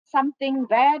something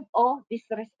bad or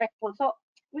disrespectful. So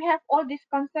we have all this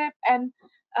concept, and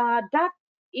that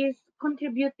is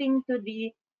contributing to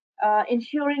the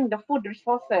ensuring the food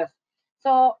resources.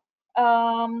 So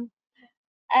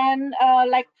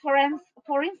like for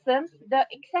instance, the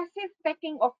excessive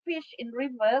taking of fish in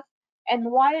rivers and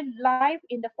wildlife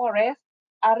in the forest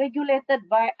are regulated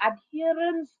by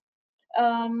adherence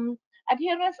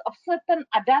of certain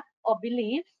adat or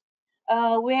beliefs,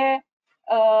 where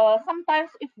sometimes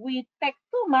if we take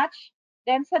too much,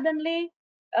 then suddenly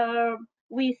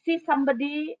we see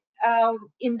somebody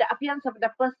in the appearance of the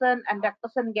person, and that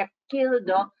person get killed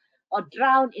or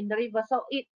drowned in the river. So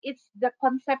it's the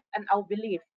concept and our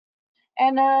belief.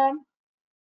 And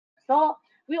so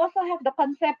we also have the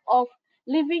concept of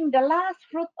leaving the last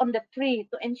fruit on the tree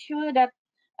to ensure that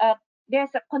uh, there's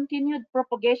a continued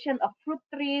propagation of fruit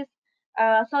trees.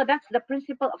 So that's the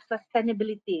principle of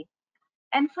sustainability.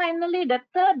 And finally, the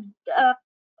third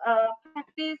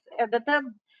practice, the third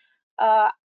uh,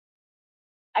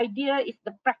 idea is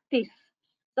the practice.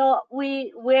 So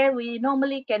where we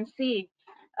normally can see,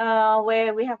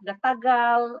 where we have the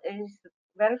Tagal is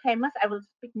very famous. I will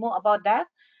speak more about that.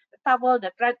 Towel,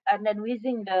 and then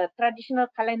using the traditional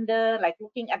calendar, like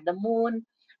looking at the moon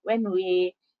when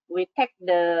we take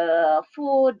the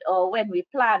food or when we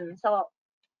plant. So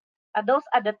those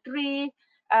are the three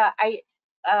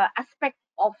aspects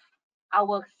of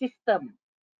our system.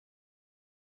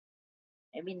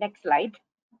 Maybe next slide.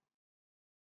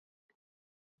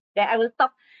 Then I will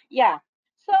talk. Yeah.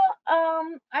 So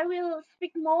I will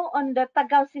speak more on the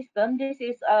Tagal system. This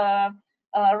is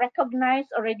recognized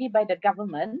already by the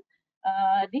government.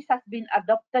 This has been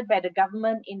adopted by the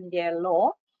government in their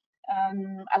law.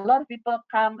 A lot of people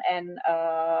come and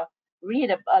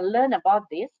learn about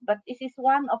this, but this is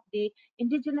one of the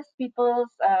indigenous peoples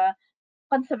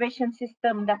conservation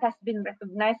system that has been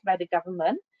recognized by the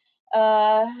government.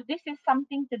 This is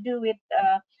something to do with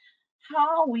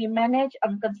how we manage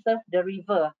and conserve the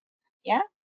river. Yeah,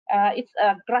 it's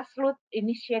a grassroots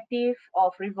initiative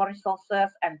of river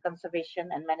resources and conservation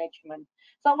and management.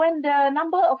 So when the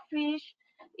number of fish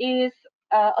is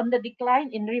on the decline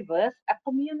in rivers, a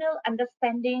communal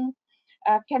understanding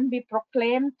can be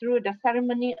proclaimed through the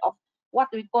ceremony of what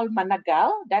we call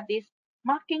managal, that is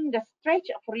marking the stretch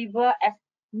of river as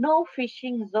no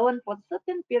fishing zone for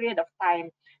certain period of time.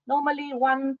 Normally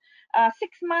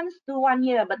 6 months to 1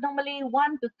 year, but normally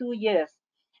 1 to 2 years.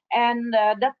 And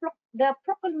the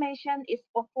proclamation is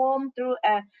performed through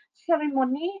a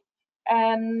ceremony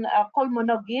and called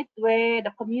monogit, where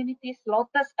the community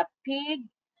slaughters a pig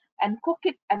and cook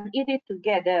it and eat it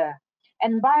together.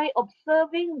 And by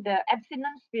observing the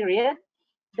abstinence period,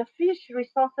 the fish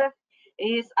resources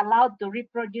is allowed to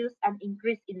reproduce and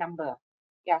increase in number.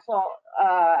 Yeah, so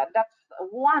that's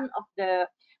one of the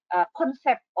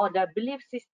concept or the belief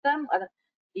system, or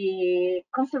the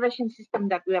conservation system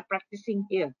that we are practicing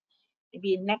here.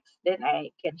 Maybe next, then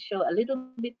I can show a little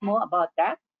bit more about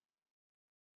that.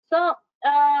 So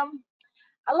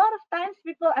a lot of times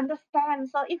people understand.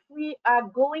 So if we are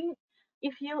going,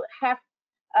 if you have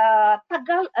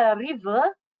Tagal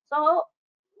river, so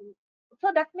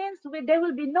that means there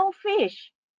will be no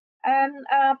fish, and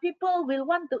people will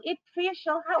want to eat fish.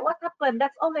 So what happened?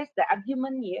 That's always the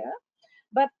argument here.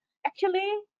 But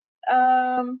actually,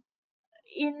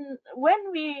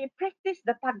 when we practice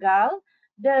the Tagal,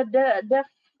 the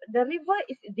river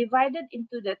is divided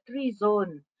into the 3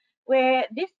 zones, where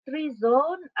these 3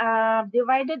 zones are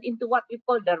divided into what we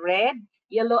call the red,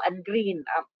 yellow, and green.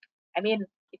 I mean,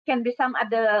 it can be some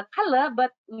other color,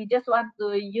 but we just want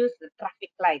to use the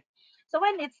traffic light. So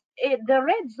when the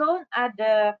red zone are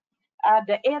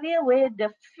the area where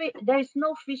there is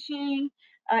no fishing,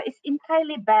 is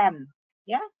entirely banned.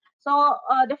 Yeah. So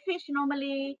the fish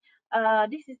normally,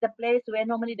 this is the place where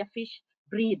normally the fish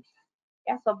breeds.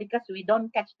 Yeah. So because we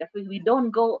don't catch the fish, we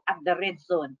don't go at the red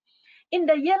zone. In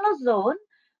the yellow zone,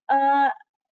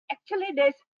 actually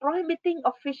there's prohibiting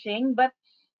of fishing, but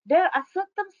there are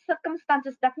certain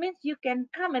circumstances that means you can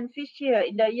come and fish here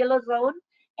in the yellow zone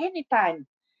anytime,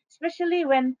 especially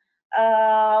when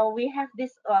we have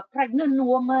this pregnant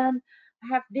woman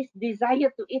have this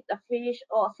desire to eat a fish,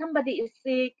 or somebody is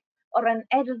sick, or an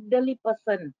elderly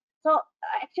person. So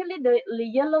actually the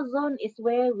yellow zone is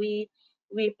where we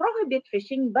prohibit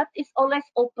fishing, but it's always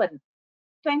open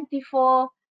 24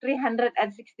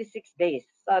 366 days.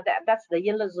 So that's the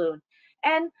yellow zone.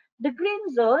 And the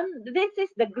green zone, this is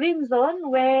the green zone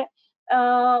where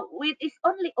it is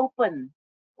only open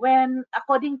when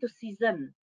according to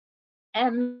season,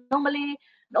 and normally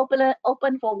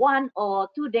open for 1 or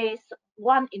 2 days,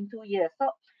 1 in 2 years. So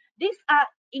these are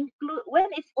include when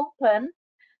it's open,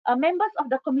 members of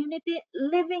the community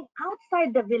living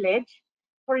outside the village.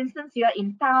 For instance, you are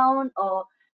in town, or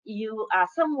you are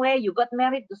somewhere, you got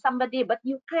married to somebody, but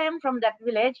you came from that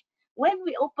village. When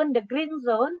we open the green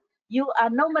zone, you are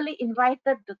normally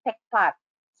invited to take part.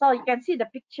 So you can see the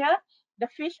picture. The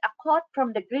fish are caught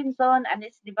from the green zone, and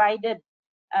it's divided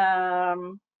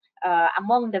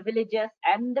among the villagers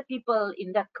and the people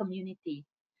in that community.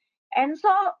 And so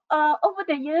over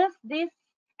the years, this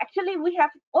actually we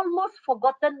have almost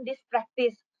forgotten this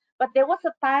practice. But there was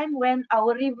a time when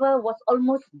our river was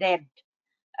almost dead.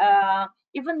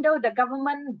 Even though the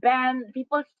government banned,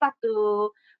 people start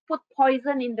to put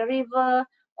poison in the river,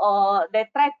 or they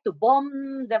tried to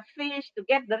bomb the fish to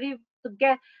get the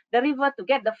river to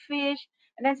get the fish,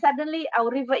 and then suddenly our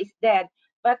river is dead.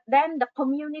 But then the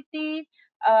community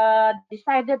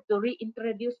decided to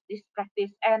reintroduce this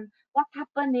practice, and what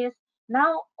happened is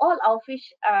now all our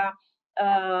fish,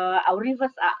 our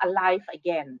rivers are alive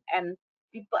again, and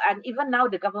people, and even now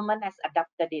the government has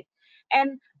adopted it.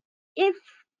 And if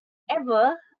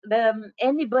ever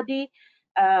anybody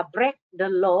break the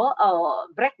law or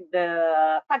break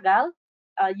the tagal,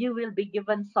 you will be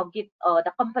given sogit, or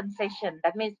the compensation.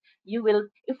 That means you will,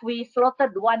 if we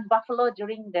slaughtered 1 buffalo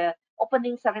during the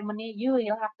opening ceremony, you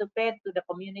will have to pay to the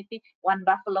community 1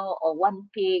 buffalo or 1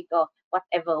 pig or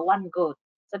whatever, 1 goat.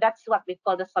 So that's what we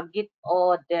call the sogit,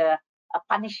 or the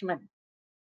punishment.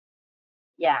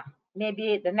 Yeah,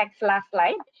 maybe the last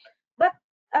slide. But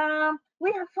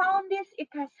we have found this, it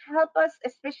has helped us,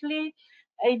 especially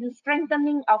in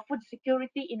strengthening our food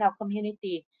security in our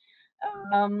community.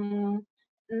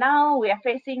 Now we are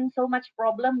facing so much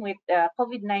problem with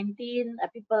COVID-19.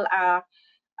 People are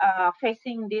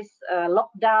facing this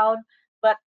lockdown,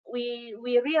 but we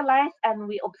realize and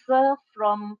we observe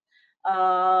from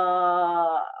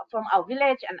our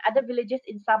village and other villages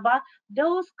in Sabah,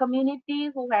 those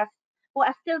communities who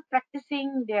are still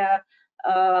practicing their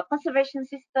conservation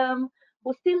system,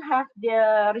 who still have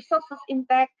their resources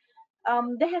intact,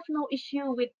 they have no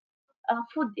issue with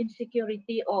food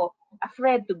insecurity or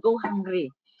afraid to go hungry.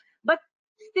 But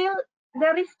still,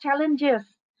 there is challenges.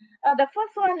 The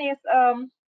first one is,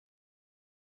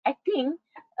 I think,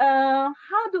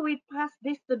 how do we pass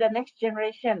this to the next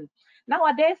generation?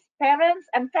 Nowadays, parents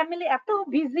and family are too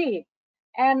busy,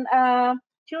 and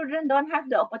children don't have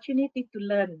the opportunity to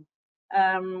learn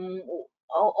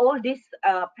all these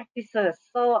practices.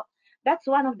 So that's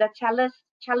one of the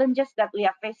challenges that we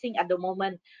are facing at the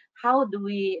moment. How do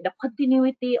we, the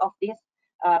continuity of these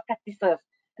practices?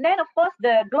 And then, of course,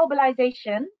 the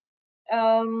globalization.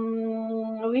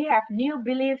 We have new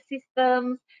belief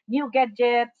systems, new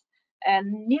gadgets,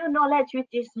 and new knowledge, which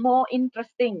is more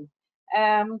interesting.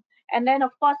 And then,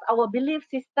 of course, our belief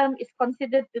system is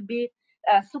considered to be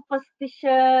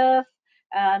superstitious,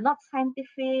 not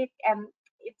scientific, and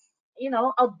it's,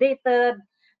 outdated.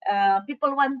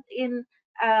 People want in.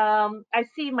 I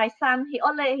see my son.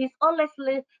 He's always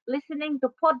listening to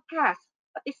podcasts,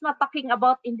 but it's not talking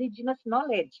about indigenous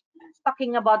knowledge. It's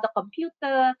talking about the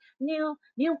computer, new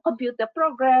computer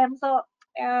program. So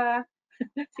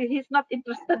see, he's not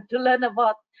interested to learn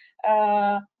about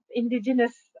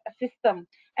indigenous system.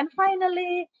 And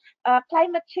finally,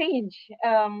 climate change.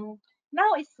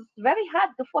 Now it's very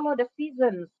hard to follow the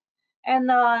seasons, and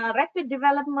rapid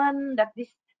development that this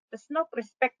does not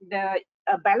respect the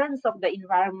balance of the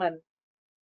environment.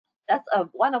 That's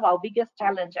one of our biggest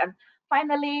challenge. And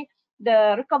finally,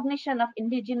 the recognition of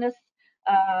indigenous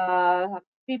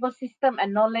people system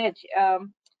and knowledge.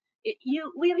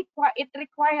 It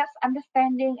requires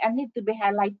understanding and need to be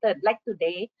highlighted. Like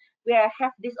today, we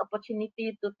have this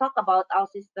opportunity to talk about our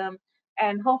system,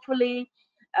 and hopefully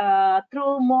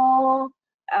through more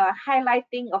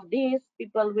highlighting of this,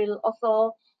 people will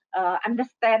also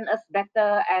understand us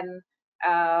better and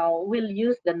will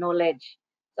use the knowledge.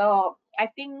 So I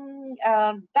think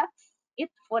that's it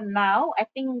for now. I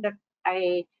think that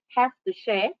I have to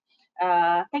share.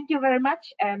 Thank you very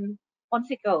much, and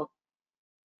Onsico.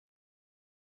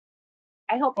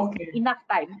 I hope enough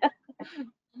time.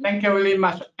 Thank you very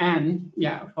much, Anne.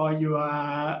 Yeah, for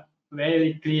your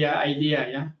very clear idea.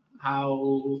 Yeah,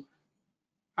 how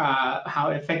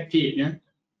effective. Yeah,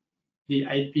 the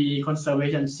IP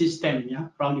conservation system. Yeah,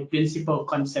 from the principle,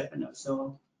 concept, and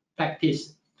also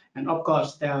practice. And of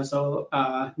course, there are also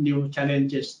new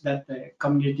challenges that the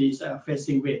communities are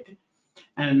facing with.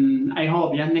 And I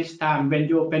hope, yeah, next time when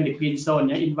you open the green zone,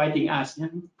 yeah, inviting us, yeah,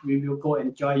 we will go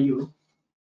and join you.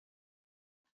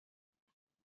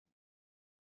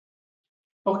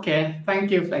 Okay, thank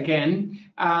you again.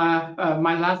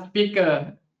 My last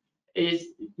speaker is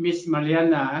Miss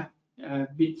Mariana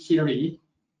Bichiri.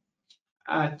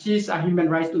 She's a human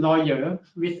rights lawyer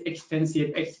with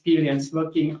extensive experience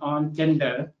working on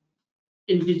gender,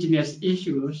 indigenous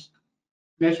issues,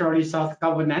 natural resource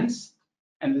governance,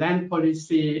 and land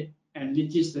policy and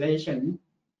legislation.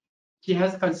 She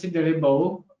has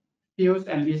considerable field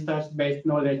and research-based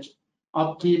knowledge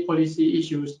of key policy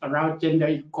issues around gender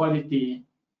equality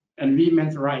and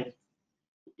women's rights,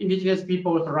 indigenous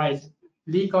people's rights,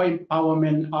 legal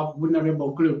empowerment of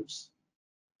vulnerable groups,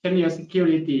 gender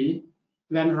security,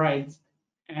 land rights,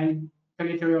 and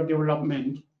territorial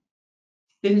development.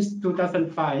 Since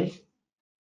 2005,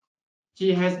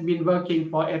 she has been working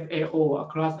for FAO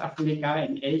across Africa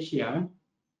and Asia.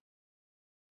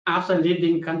 After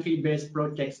leading country-based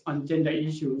projects on gender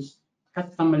issues,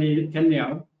 customary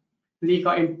tenure,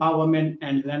 legal empowerment,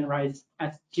 and land rights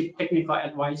as chief technical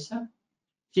advisor,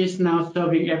 she is now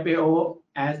serving FAO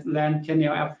as land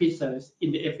tenure officer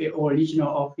in the FAO regional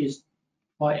office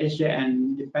for Asia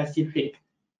and the Pacific.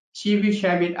 She will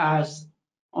share with us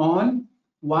on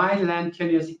why land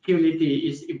tenure security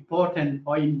is important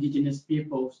for indigenous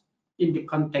peoples in the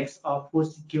context of food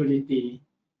security.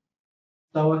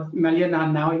 So,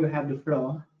 Mariana, now you have the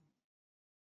floor.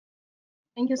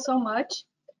 Thank you so much.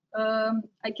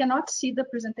 I cannot see the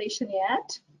presentation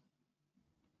yet.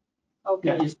 Okay.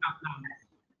 Yeah, it's up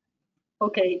now.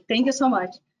 Okay, thank you so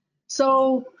much.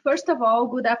 So first of all,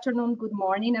 good afternoon, good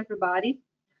morning, everybody.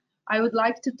 I would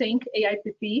like to thank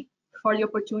AIPP for the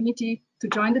opportunity to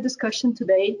join the discussion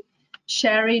today,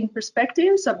 sharing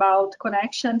perspectives about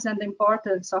connections and the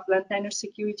importance of land tenure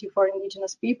security for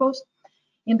indigenous peoples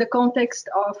in the context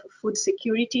of food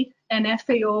security and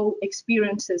FAO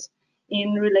experiences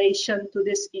in relation to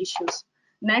these issues.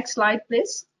 Next slide,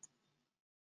 please.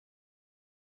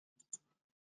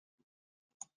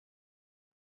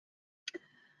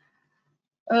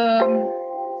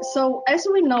 So as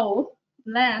we know,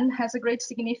 land has a great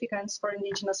significance for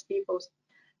indigenous peoples.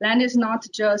 Land is not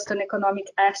just an economic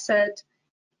asset,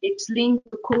 it's linked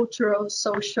to cultural,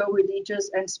 social, religious,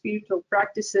 and spiritual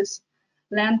practices.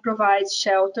 Land provides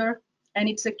shelter, and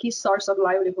it's a key source of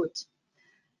livelihood.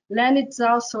 Land is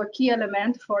also a key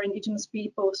element for indigenous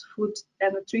peoples' food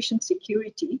and nutrition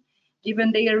security,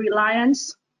 given their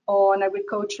reliance on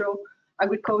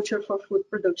agriculture for food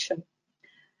production.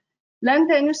 Land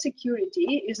tenure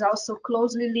security is also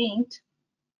closely linked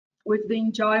with the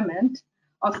enjoyment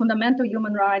of fundamental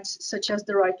human rights, such as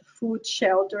the right to food,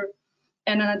 shelter,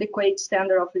 and an adequate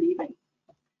standard of living.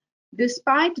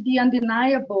 Despite the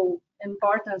undeniable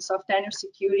importance of tenure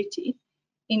security,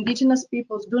 indigenous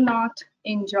peoples do not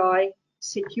enjoy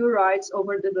secure rights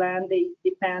over the land they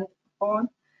depend on.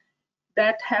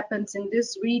 That happens in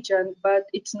this region, but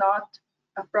it's not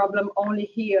a problem only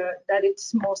here, that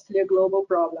it's mostly a global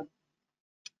problem.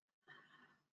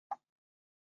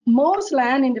 Most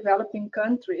land in developing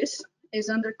countries is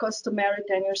under customary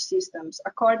tenure systems.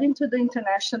 According to the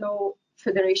International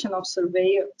Federation of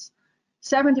Surveyors,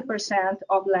 70%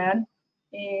 of land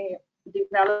in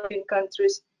developing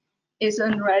countries is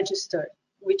unregistered,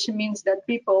 which means that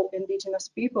people, indigenous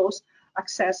peoples,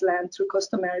 access land through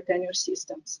customary tenure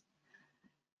systems.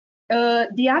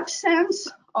 The absence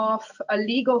of a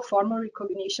legal formal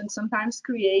recognition sometimes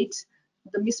creates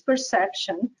the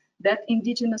misperception that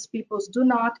indigenous peoples do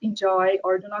not enjoy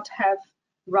or do not have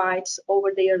rights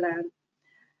over their land.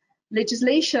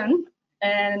 Legislation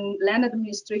and land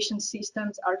administration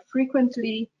systems are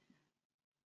frequently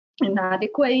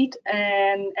inadequate,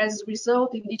 and as a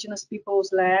result, indigenous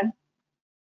peoples' land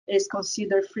is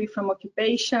considered free from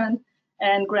occupation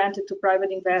and granted to private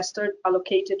investors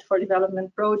allocated for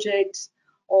development projects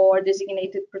or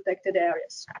designated protected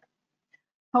areas.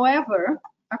 However,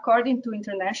 according to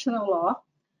international law,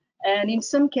 And in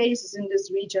some cases in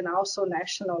this region, also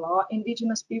national law,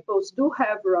 indigenous peoples do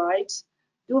have rights,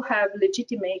 do have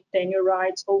legitimate tenure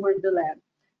rights over the land.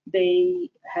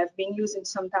 They have been using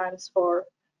sometimes for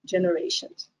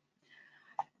generations.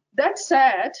 That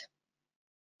said,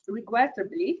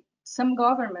 regrettably, some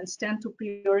governments tend to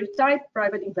prioritize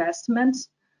private investments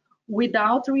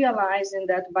without realizing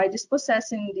that by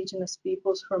dispossessing indigenous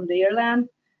peoples from their land,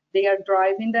 they are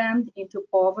driving them into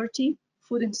poverty,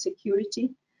 food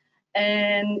insecurity,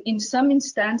 and in some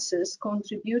instances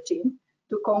contributing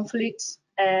to conflicts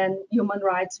and human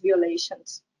rights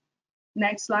violations.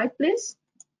 Next slide, please.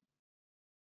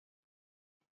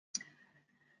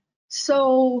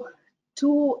 So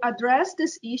to address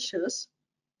these issues,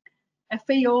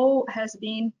 FAO has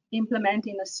been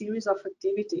implementing a series of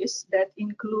activities that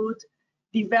include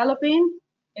developing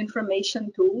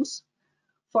information tools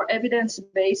for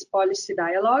evidence-based policy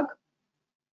dialogue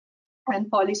and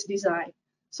policy design.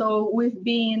 So we've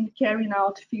been carrying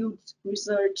out field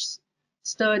research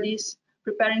studies,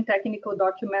 preparing technical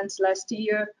documents. Last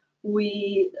year,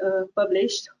 we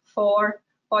published 4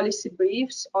 policy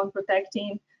briefs on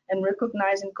protecting and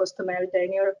recognizing customary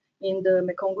tenure in the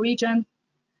Mekong region.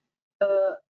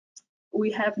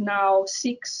 We have now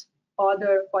 6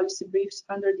 other policy briefs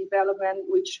under development,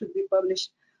 which should be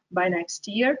published by next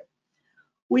year.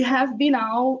 We have been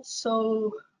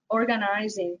also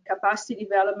organizing capacity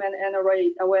development and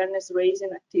awareness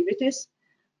raising activities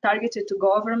targeted to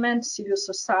government, civil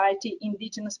society,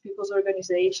 indigenous peoples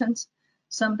organizations,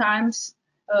 sometimes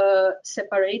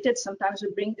separated. Sometimes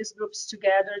we bring these groups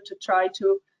together to try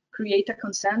to create a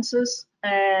consensus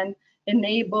and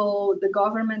enable the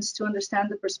governments to understand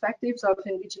the perspectives of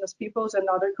indigenous peoples and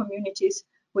other communities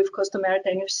with customary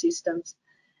tenure systems.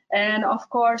 And of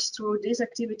course, through these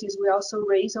activities, we also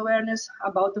raise awareness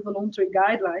about the voluntary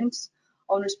guidelines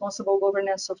on responsible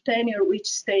governance of tenure, which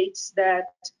states that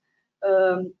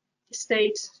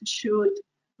states should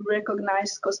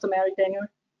recognize customary tenure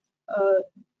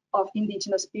of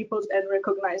indigenous peoples and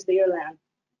recognize their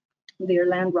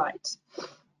land rights.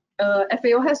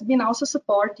 FAO has been also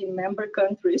supporting member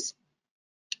countries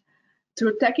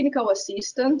through technical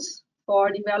assistance for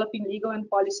developing legal and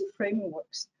policy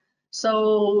frameworks.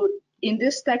 So in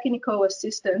this technical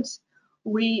assistance,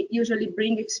 we usually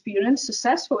bring experience,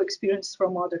 successful experience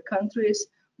from other countries.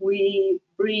 We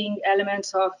bring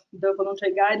elements of the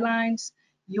voluntary guidelines,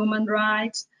 human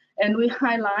rights, and we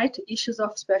highlight issues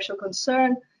of special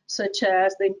concern, such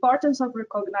as the importance of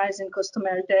recognizing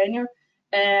customary tenure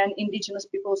and indigenous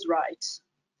peoples' rights.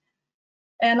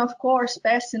 And of course,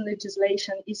 passing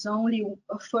legislation is only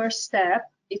a first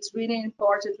step. It's really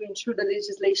important to ensure the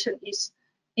legislation is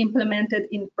implemented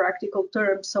in practical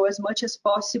terms. So as much as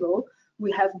possible,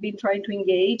 we have been trying to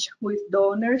engage with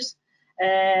donors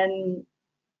and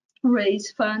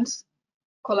raise funds,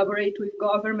 collaborate with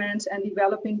governments, and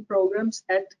developing programs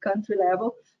at country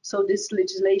level so this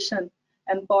legislation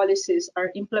and policies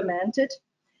are implemented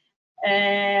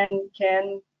and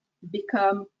can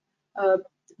become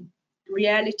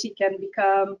reality, can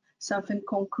become something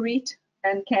concrete,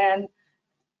 and can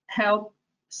help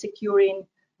securing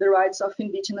the rights of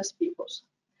indigenous peoples.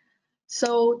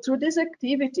 So through these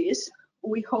activities,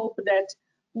 we hope that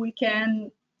we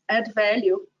can add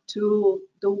value to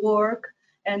the work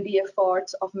and the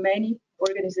efforts of many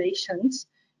organizations,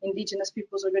 indigenous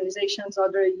peoples organizations,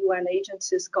 other UN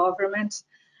agencies, governments,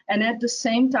 and at the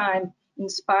same time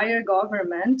inspire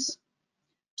governments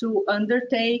to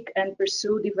undertake and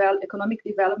pursue economic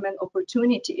development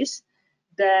opportunities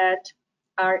that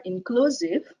are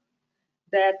inclusive,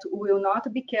 that will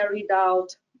not be carried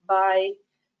out by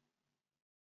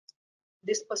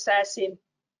dispossessing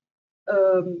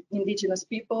indigenous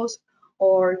peoples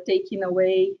or taking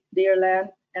away their land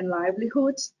and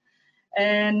livelihoods,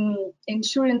 and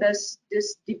ensuring that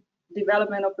these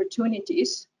development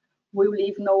opportunities will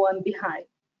leave no one behind.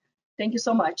 Thank you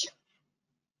so much.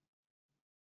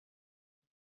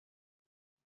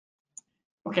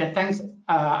 Okay, thanks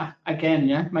again,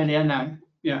 yeah, Mariana.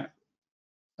 Yeah,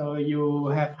 so you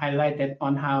have highlighted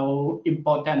on how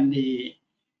important the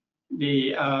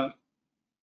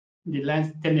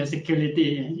land tenure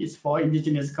security is for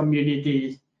indigenous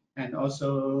communities, and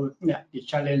also the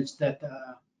challenge that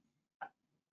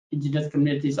indigenous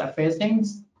communities are facing,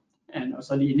 and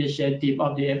also the initiative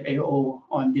of the FAO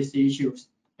on these issues.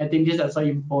 I think this is also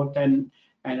important,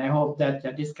 and I hope that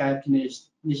this kind of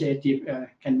initiative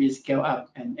can be scaled up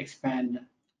and expand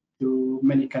to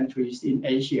many countries in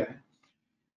Asia.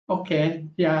 Okay,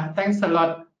 yeah, thanks a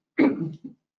lot.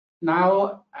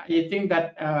 Now, I think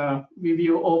that we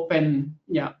will open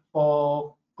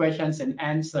for questions and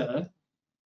answers.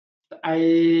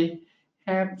 I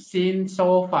have seen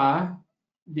so far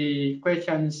the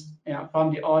questions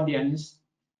from the audience,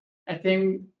 I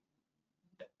think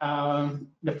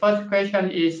the first question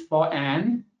is for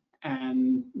Anne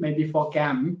and maybe for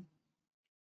Cam.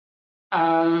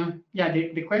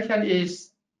 The question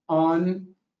is on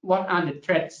what are the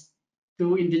threats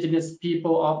to indigenous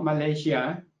people of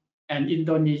Malaysia and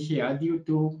Indonesia due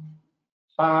to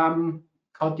palm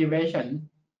cultivation.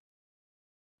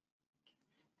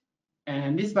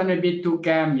 And this one will be to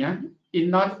Cam. In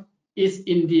Northeast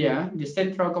India, the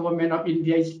central government of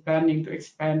India is planning to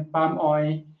expand palm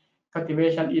oil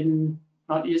cultivation in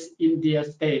Northeast India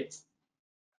states.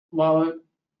 Well,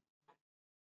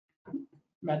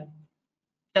 but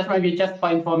that might be just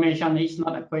for information. It's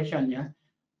not a question.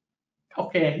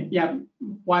 Okay.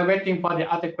 While waiting for the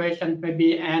other question,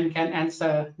 maybe Anne can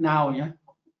answer now.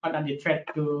 What are the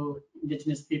threats to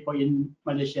indigenous people in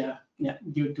Malaysia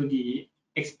due to the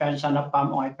expansion of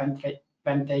palm oil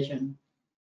plantation?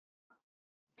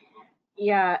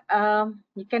 Yeah,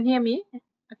 you can hear me?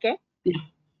 Okay. Yeah.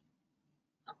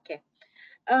 Okay.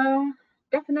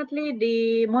 Definitely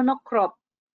the monocrop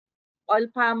oil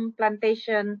palm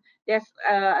plantation. There's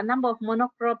a number of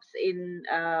monocrops in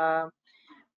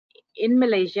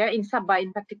Malaysia, in Sabah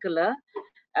in particular.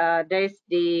 There's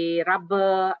the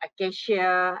rubber,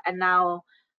 acacia, and now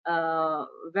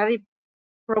very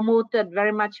promoted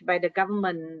very much by the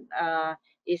government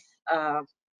is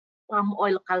palm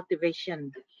oil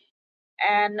cultivation.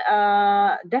 And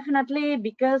definitely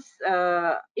because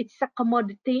it's a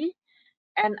commodity,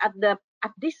 and at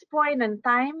this point in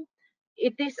time,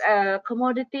 it is a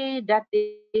commodity that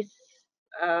is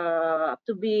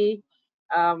to be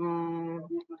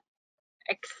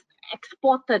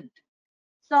exported.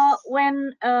 So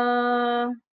when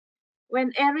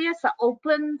areas are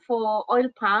open for oil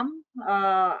palm,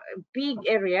 big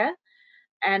area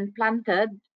and planted,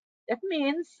 that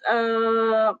means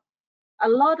a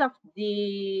lot of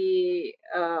the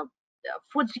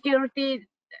food security.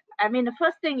 I mean, the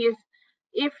first thing is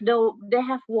if they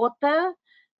have water,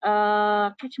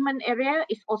 catchment area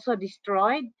is also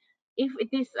destroyed. If it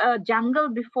is a jungle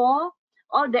before,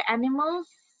 all the animals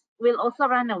will also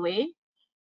run away.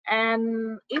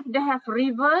 And if they have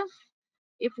rivers,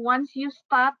 if once you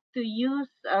start to use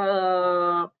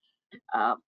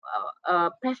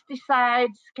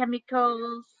pesticides,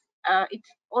 chemicals, it's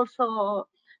also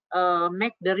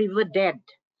make the river dead.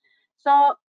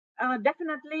 So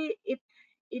definitely it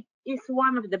is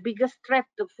one of the biggest threat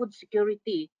to food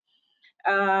security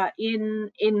in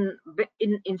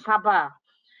Sabah,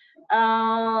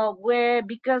 where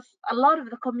because a lot of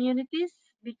the communities,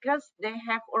 because they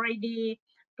have already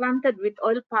planted with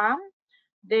oil palm,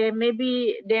 they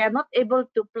are not able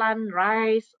to plant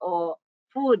rice or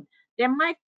food. They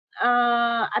might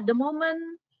at the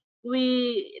moment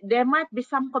there might be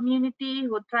some community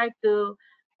who try to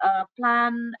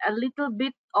plant a little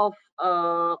bit of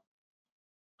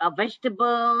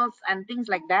vegetables and things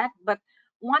like that, but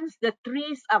once the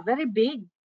trees are very big,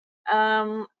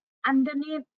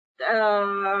 underneath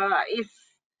is,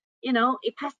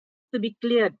 it has to be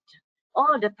cleared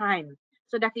all the time,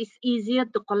 so that it's easier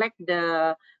to collect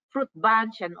the fruit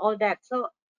bunch and all that. So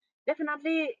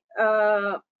definitely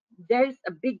there is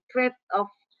a big threat of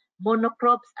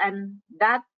monocrops, and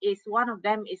that is one of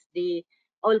them is the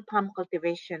oil palm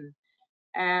cultivation.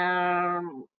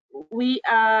 We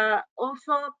are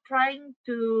also trying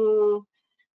to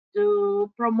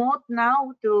promote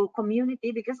now to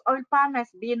community, because oil palm has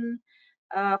been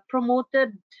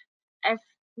promoted as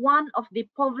one of the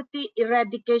poverty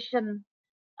eradication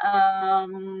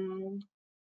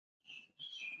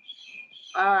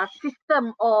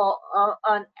system or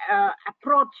an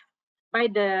approach by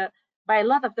a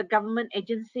lot of the government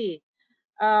agency.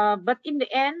 But in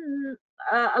the end,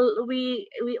 we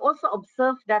also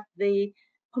observe that the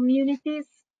communities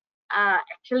are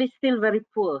actually still very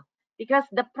poor, because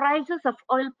the prices of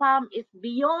oil palm is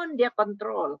beyond their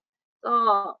control.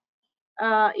 So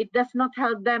it does not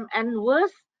help them, and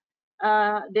worse,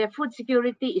 their food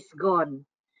security is gone.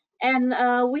 And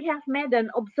we have made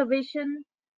an observation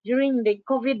during the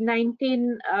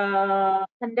COVID-19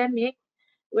 pandemic,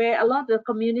 where a lot of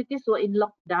communities were in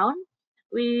lockdown.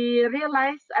 We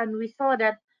realized and we saw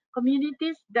that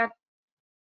communities that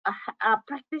are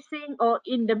practicing or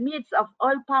in the midst of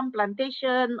oil palm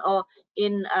plantation or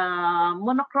in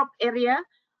monocrop area,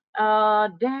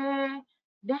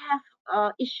 they have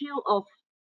issue of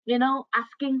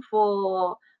asking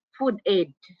for food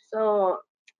aid. So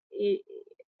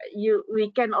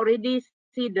we can already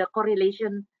see the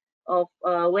correlation of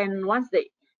once the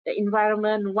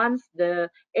environment, once the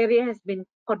area has been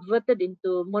converted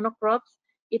into monocrops,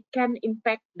 it can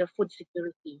impact the food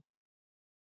security.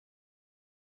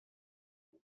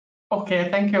 Okay,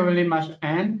 thank you very much,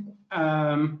 Anne.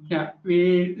 Yeah,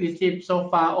 we received so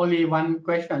far only one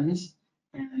questions,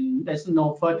 and there's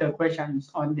no further questions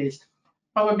on this.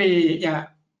 Probably, yeah.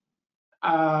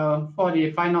 For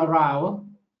the final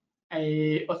round,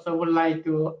 I also would like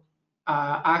to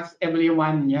ask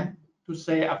everyone, yeah, to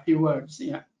say a few words,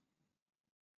 yeah,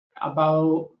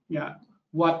 about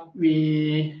what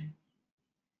we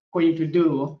going to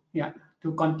do, yeah,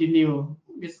 to continue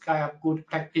this kind of good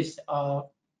practice of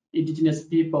indigenous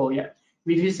people. Yeah,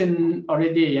 we listen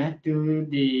already, yeah, to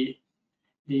the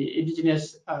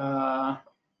indigenous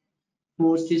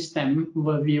food system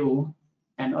overview,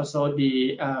 and also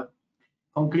the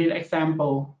concrete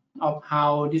example of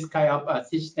how this kind of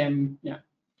system, yeah,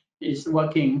 is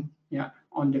working, yeah,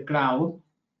 on the ground.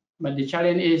 But the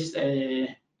challenge is,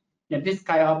 yeah, this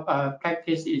kind of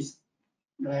practice is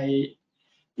like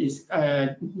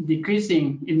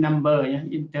decreasing in number, yeah,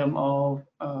 in terms of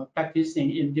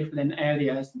practicing in different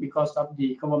areas because of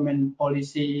the government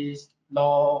policies,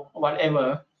 law,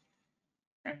 whatever.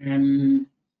 And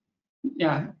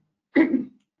yeah,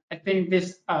 I think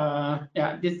this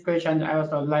yeah, this question I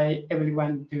also like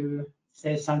everyone to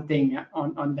say something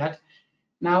on that.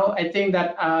 Now I think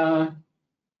that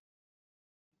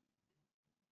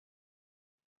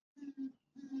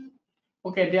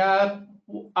okay, there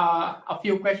are a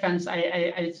few questions.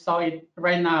 I saw it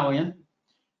right now. Yeah,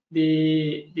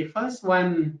 the first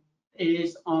one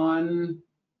is on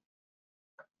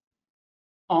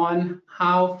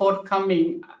how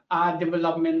forthcoming are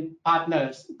development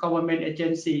partners, government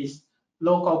agencies,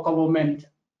 local government,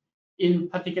 in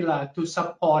particular, to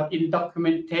support in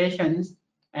documentations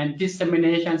and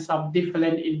disseminations of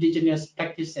different indigenous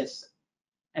practices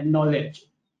and knowledge.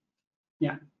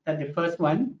 Yeah, that's the first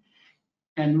one.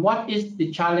 And what is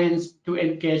the challenge to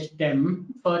engage them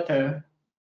further?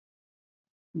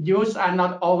 Youth are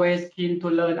not always keen to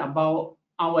learn about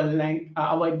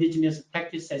our indigenous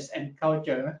practices and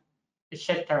culture,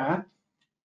 etc.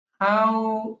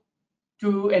 How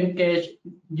to engage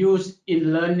youth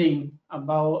in learning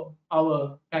about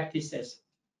our practices?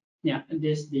 Yeah,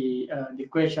 this is the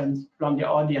questions from the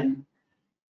audience.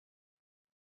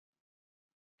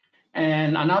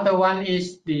 And another one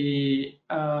is the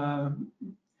are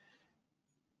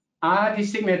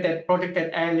designated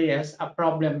protected areas a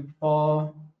problem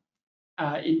for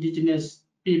indigenous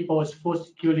people's food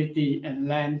security and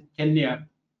land tenure?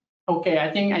 Okay,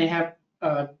 I think I have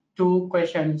two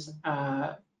questions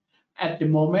at the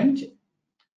moment.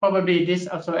 Probably this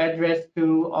also addressed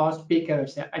to all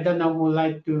speakers. I don't know who would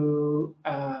like to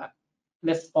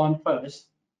respond first.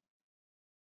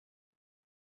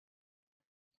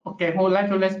 Okay, who would like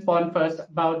to respond first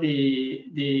about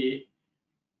the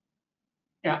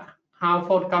how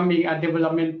forthcoming are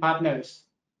development partners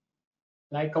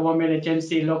like government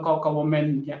agency, local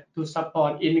government, to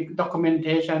support in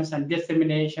documentations and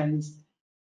disseminations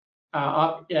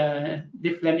of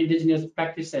different indigenous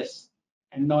practices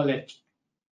and knowledge.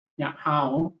 Yeah,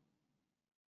 how?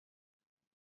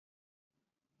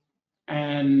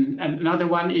 And another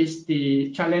one is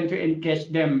the challenge to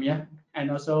engage them, yeah,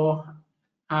 and also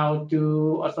how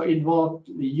to also involve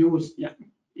the youth, yeah,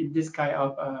 in this kind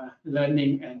of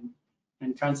learning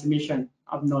and transmission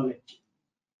of knowledge.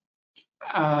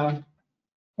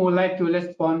 Who would like to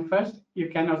respond first? You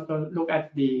can also look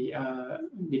at the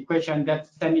question that's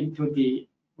sent into the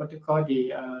what you call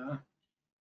the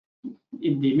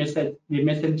in the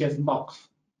messengers box.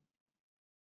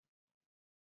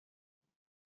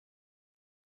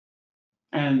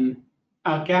 And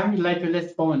Cam, you'd like to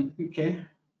respond, okay?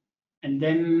 And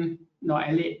then no,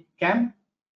 Ali, Cam.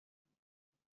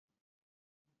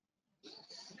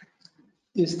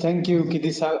 Yes, thank you,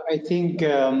 Kitisa. I think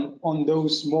on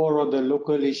those more of the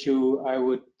local issue, I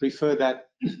would prefer that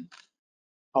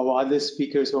our other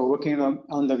speakers who are working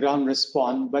on the ground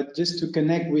respond. But just to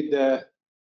connect with the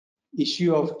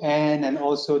issue of Anne and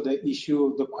also the issue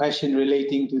of the question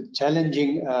relating to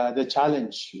challenging the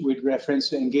challenge with reference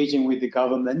to engaging with the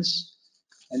governments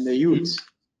and the youth.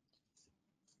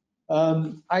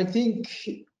 I think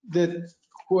the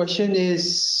question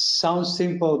sounds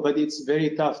simple, but it's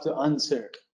very tough to answer.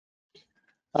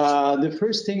 The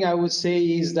first thing I would say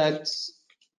is that,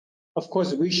 of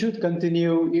course, we should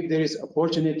continue if there is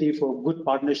opportunity for good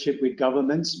partnership with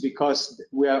governments, because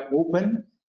we are open,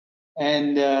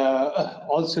 and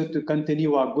also to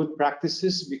continue our good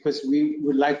practices, because we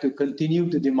would like to continue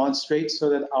to demonstrate so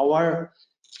that our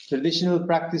traditional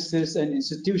practices and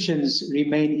institutions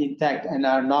remain intact and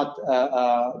are not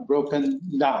broken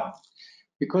down.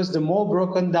 Because the more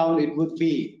broken down it would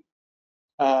be,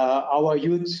 our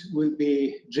youth will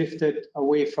be drifted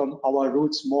away from our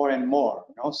roots more and more.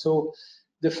 You know? So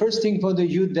the first thing for the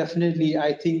youth definitely,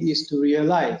 I think, is to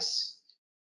realize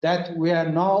that we are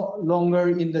no longer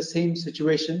in the same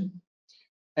situation,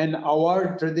 and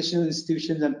our traditional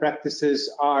institutions and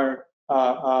practices are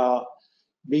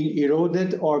being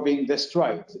eroded or being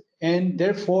destroyed. And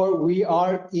therefore, we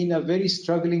are in a very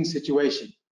struggling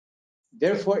situation.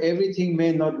 Therefore, everything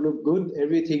may not look good,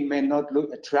 everything may not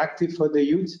look attractive for the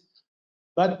youth,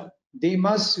 but they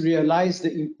must realize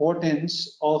the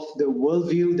importance of the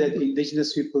worldview that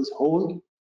indigenous peoples hold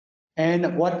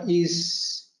and what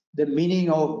is the meaning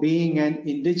of being an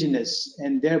indigenous,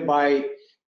 and thereby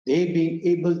they being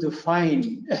able to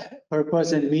find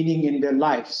purpose and meaning in their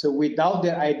life. So without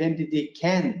their identity,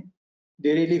 can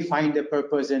they really find a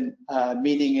purpose and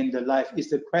meaning in their life is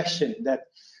the question that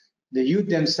the youth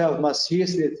themselves must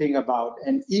seriously think about.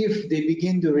 And if they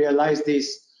begin to realize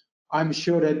this, I'm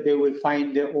sure that they will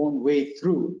find their own way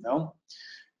through. No?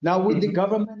 Now with the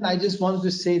government, I just want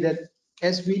to say that,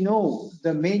 as we know,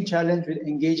 the main challenge with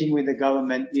engaging with the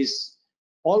government is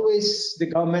always the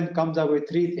government comes up with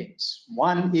three things.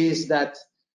 One is that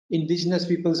indigenous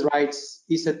people's rights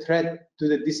is a threat to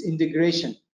the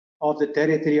disintegration of the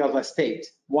territory of a state.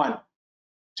 One.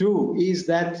 Two is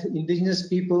that indigenous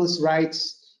people's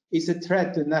rights is a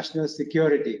threat to national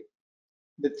security.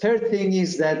 The third thing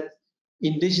is that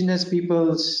indigenous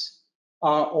peoples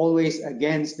are always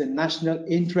against the national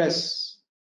interests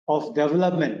of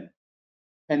development,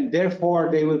 and therefore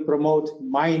they will promote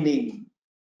mining,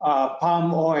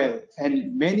 palm oil,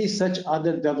 and many such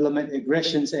other development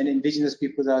aggressions, and indigenous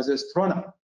peoples are just thrown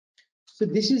out. So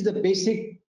this is the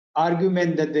basic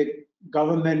argument that the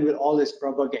government will always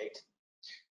propagate.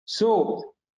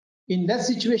 So in that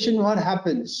situation, what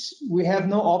happens? We have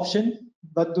no option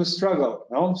but to struggle.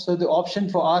 No? So the option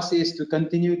for us is to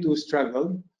continue to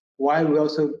struggle while we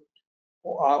also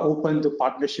are open to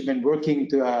partnership and working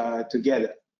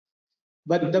together.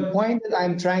 But the point that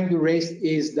I'm trying to raise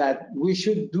is that we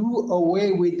should do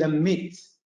away with the myth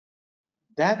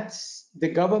that the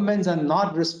governments are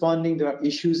not responding to our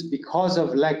issues because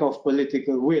of lack of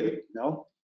political will. No?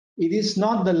 It is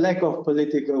not the lack of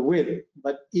political will,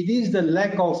 but it is the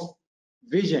lack of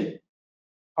vision.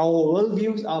 Our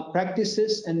worldviews, our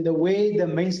practices, and the way the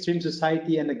mainstream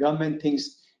society and the government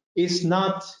thinks is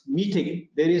not meeting.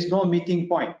 There is no meeting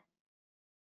point.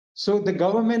 So the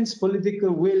government's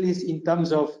political will is in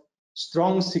terms of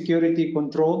strong security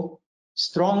control,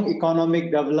 strong economic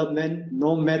development,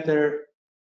 no matter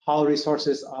how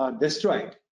resources are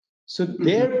destroyed. So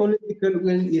their political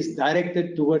will is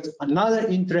directed towards another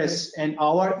interest, and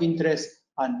our interests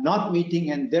are not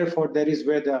meeting, and therefore that is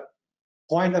where the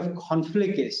point of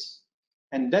conflict is.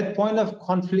 And that point of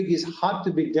conflict is hard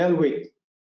to be dealt with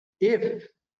if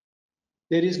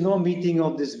there is no meeting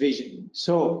of this vision.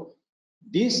 So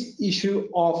this issue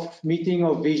of meeting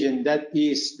of vision, that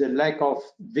is the lack of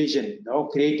vision,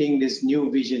 creating this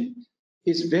new vision,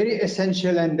 is very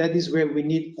essential, and that is where we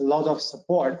need a lot of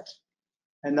support.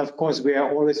 And of course, we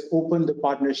are always open to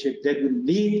partnership that will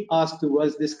lead us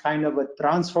towards this kind of a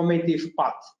transformative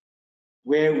path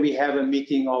where we have a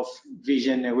meeting of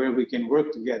vision and where we can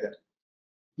work together.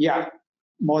 Yeah,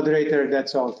 moderator,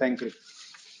 that's all. Thank you.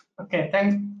 Okay,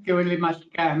 thank you very much,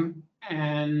 Cam.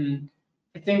 And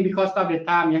I think because of the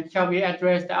time, shall we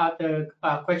address the other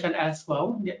question as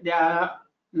well? There are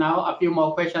now a few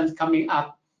more questions coming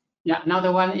up. Yeah,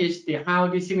 another one is how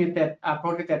designated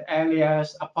protected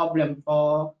areas a problem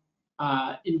for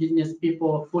indigenous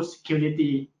people food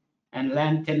security and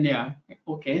land tenure.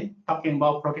 Okay, talking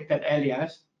about protected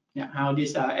areas, yeah, how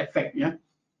this affect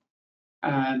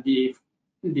the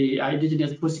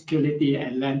indigenous food security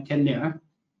and land tenure.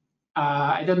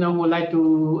 I don't know who would like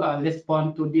to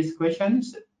respond to these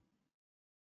questions.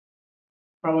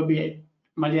 Probably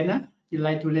Mariana, you'd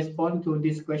like to respond to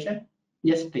this question?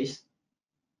 Yes, please.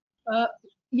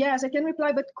 Yes, I can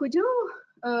reply, but could you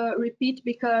repeat,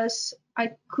 because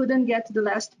I couldn't get the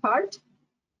last part?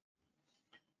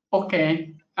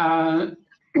 Okay.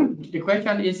 The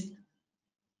question is,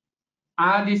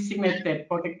 are designated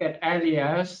protected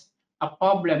areas a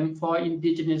problem for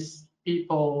indigenous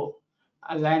people,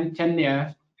 land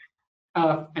tenure,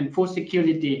 and food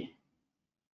security?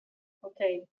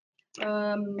 Okay.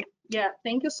 Yeah,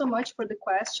 thank you so much for the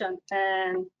question.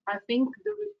 And I think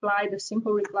the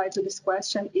simple reply to this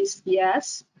question is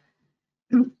yes.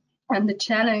 And the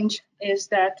challenge is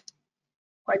that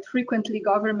quite frequently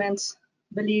governments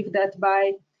believe that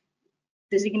by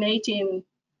designating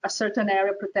a certain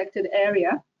area protected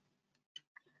area,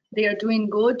 they are doing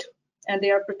good and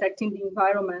they are protecting the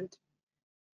environment.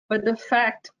 But the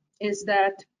fact is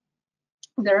that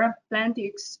there are plenty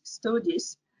of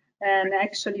studies, and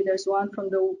actually there's one from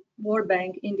the World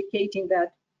Bank indicating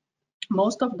that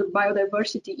most of the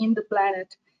biodiversity in the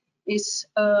planet is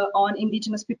on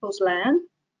indigenous peoples' land,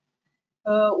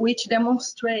 which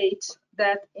demonstrates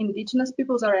that indigenous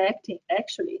peoples are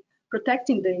actually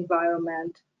protecting the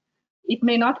environment. It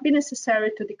may not be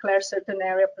necessary to declare certain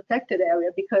area protected area,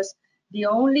 because the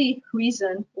only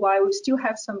reason why we still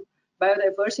have some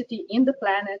biodiversity in the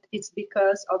planet is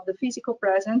because of the physical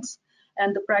presence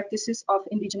and the practices of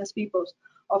indigenous peoples.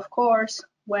 Of course,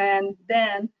 when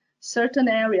then certain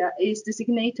area is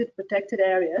designated protected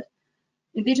area,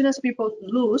 indigenous people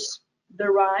lose the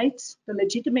rights, the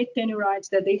legitimate tenure rights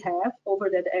that they have over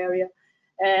that area,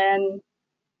 and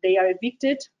they are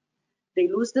evicted, they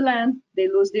lose the land, they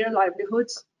lose their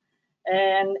livelihoods,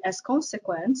 and as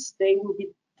consequence, they will be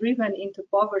driven into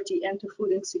poverty and to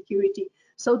food insecurity.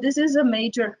 So this is a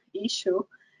major issue,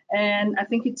 and I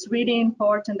think it's really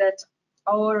important that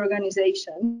our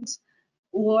organizations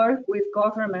work with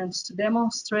governments to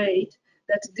demonstrate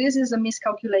that this is a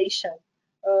miscalculation.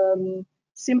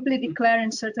 Simply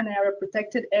declaring certain area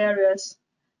protected areas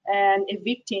and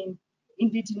evicting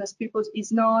indigenous peoples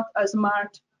is not a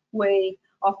smart way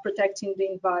of protecting the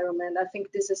environment. I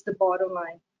think this is the bottom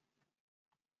line.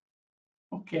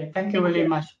 Okay, thank you very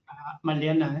much,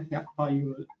 Mariana, for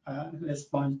your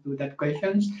response to that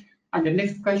question. And the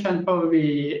next question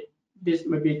probably this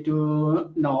will be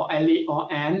to Ali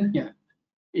or Anne. Yeah,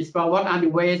 is for what are the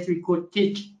ways we could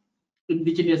teach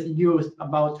indigenous youth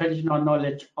about traditional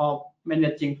knowledge of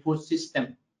managing food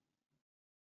system?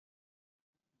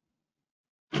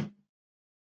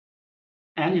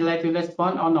 And you like to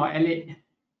respond or no, Ali?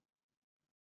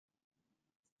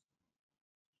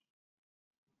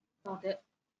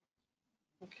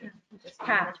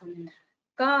 ค่ะ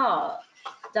ก็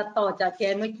จะต่อจากแก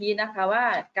นเมื่อกี้นะคะว่า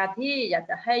การที่อยาก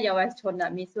จะให้เยาวชน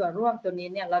มีส่วนร่วมตัวนี้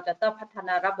เนี่ยเราจะต้องพัฒน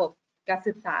าระบบการ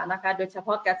ศึกษานะคะโดยเฉพ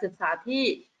าะการศึกษาที่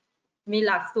มี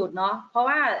หลักสูตรเนาะเพราะ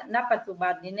ว่าณปัจจุบั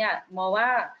นนี้เนี่ยมองว่า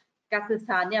การศึกษ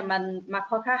าเนี่ยมันมา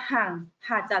ค่อนข้างห่าง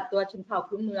จากตัวชนเผ่า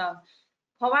พื้นเมือง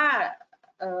เพราะว่า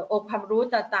องค์ความรู้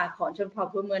ต่างๆของชนเผ่า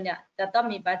พื้นเมืองเนี่ยจะต้อง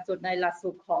มีบรรจุในหลักสู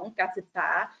ตรของการศึกษา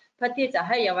เพื่อที่จะใ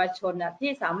ห้เยาวชน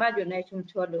ที่สามารถอยู่ในชุม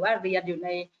ชนหรือว่าเรียนอยู่ใน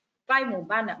ใกล้หมู่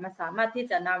บ้านมันสามารถที่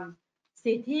จะนำ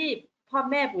สิ่งที่พ่อ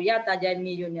แม่ปู่ย่าตายาย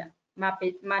มีอยู่เนี่ย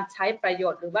มาใช้ประโย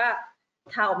ชน์หรือว่า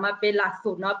ทำออกมาเป็นหลัก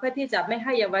สูตรเนาะเพื่อที่จะไม่ใ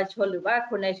ห้เยาวชนหรือว่า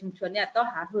คนในชุมชนเนี่ยต้อง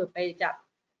หาหือไปจาก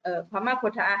ความมั่นค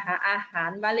งทางอาหาร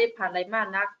เมล็ดพันธุ์อะไรมาก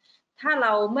นักถ้าเร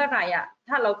าเมื่อไหร่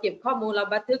ถ้าเราเก็บข้อมูลเรา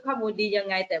บันทึกข้อมูลดียัง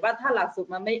ไงแต่ว่าถ้าหลักสูตร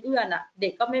มันไม่เอื้อเด็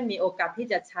กก็ไม่มีโอกาสที่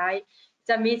จะใช้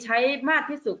จะมีใช้มาก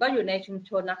ที่สุดก็อยู่ในชุมช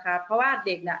นนะคะเพราะว่าเ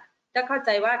ด็กจะเข้าใจ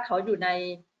ว่าเขาอยู่ใน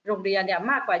โรงเรียนเนี่ย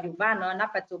มากกว่าอยู่บ้านเนาะณ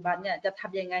ปัจจุบันเนี่ยจะท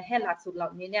ำยังไงให้หลักสูตรเหล่า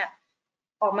นี้เนี่ย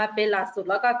ออกมาเป็นหลักสูตร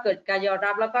แล้วก็เกิดการยอม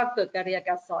รับแล้วก็เกิดการเรียนก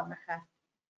ารสอนนะคะ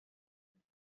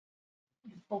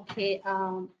Okay,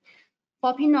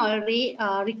 for Pinori,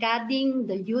 regarding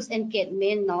the youth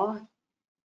engagement,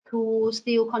 to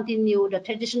still continue the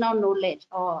traditional knowledge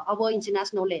or our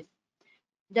indigenous knowledge,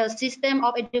 the system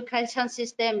of education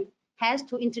system has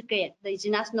to integrate the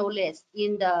indigenous knowledge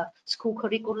in the school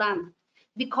curriculum,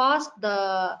 because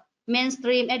the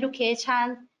mainstream education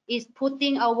is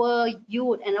putting our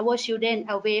youth and our children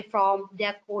away from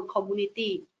their own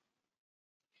community.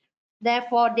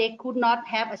 Therefore, they could not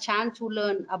have a chance to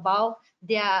learn about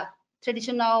their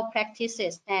traditional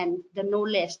practices and the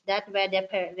knowledge that where their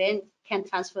parents can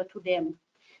transfer to them.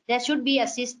 There should be a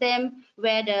system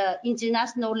where the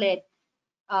indigenous knowledge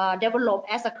develop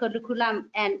as a curriculum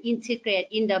and integrate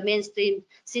in the mainstream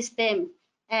system.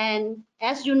 And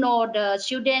as you know, the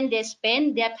children, they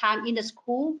spend their time in the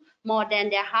school more than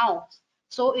their house.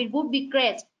 So it would be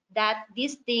great that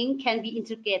this thing can be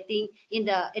integrating in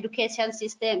the education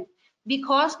system,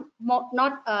 because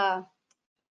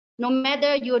no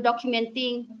matter you're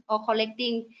documenting or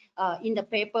collecting in the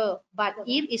paper, but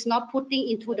if it's not putting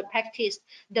into the practice,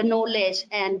 the knowledge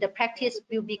and the practice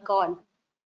will be gone.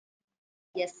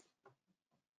 Yes.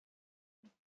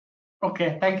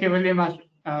 Okay, thank you very much,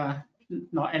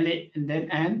 Ali, and then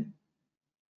Anne.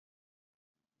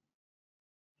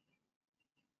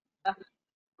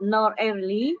 Not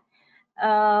early.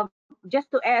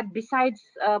 Just to add, besides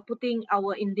putting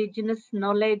our indigenous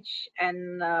knowledge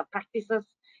and practices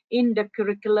in the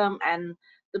curriculum and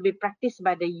to be practiced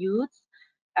by the youth,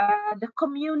 the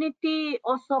community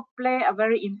also play a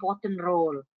very important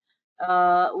role,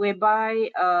 whereby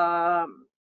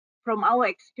from our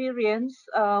experience,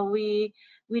 we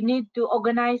need to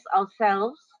organize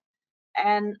ourselves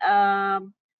and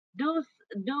do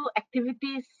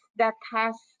activities that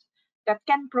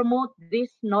can promote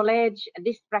this knowledge,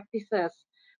 these practices.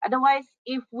 Otherwise,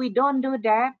 if we don't do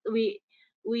that, we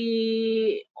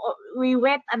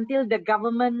wait until the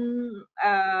government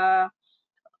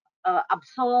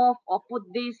absorb or put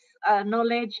this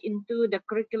knowledge into the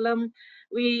curriculum.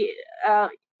 We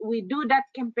do that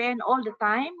campaign all the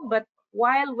time, but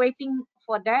while waiting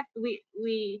for that,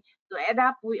 we to add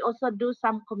up, we also do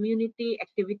some community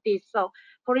activities. So,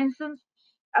 for instance,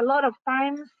 a lot of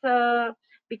times,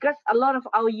 because a lot of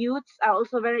our youths are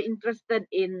also very interested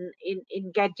in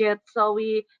gadgets, so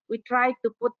we try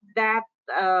to put that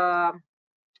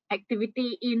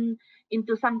activity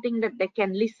into something that they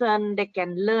can listen, they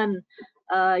can learn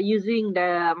using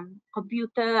the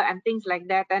computer and things like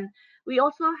that. And we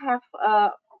also have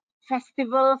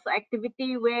festivals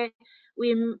activity where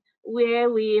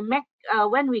we make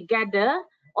when we gather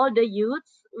all the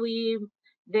youths,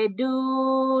 they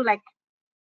do like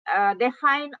they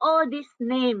find all these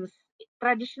names,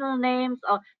 traditional names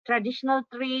or traditional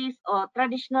trees or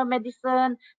traditional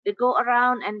medicine. They go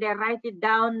around and they write it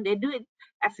down. They do it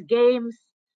as games,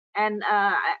 and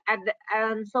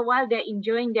so while they're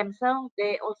enjoying themselves,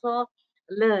 they also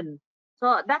learn.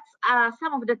 So that's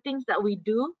some of the things that we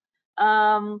do.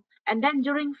 And then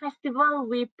during festival,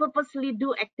 we purposely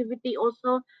do activity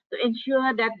also to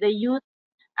ensure that the youth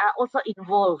are also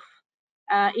involved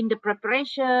in the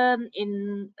preparation,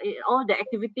 in all the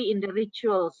activity, in the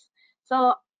rituals.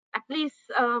 So at least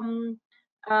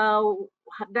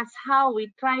that's how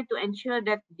we try to ensure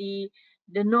that the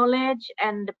knowledge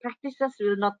and the practices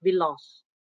will not be lost,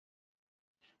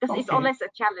 because it's always a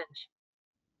challenge.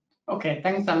 Okay,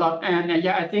 thanks a lot. And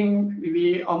yeah, I think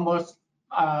we almost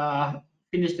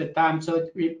finished the time. So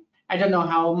I don't know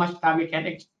how much time we can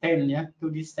extend to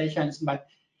these sessions, but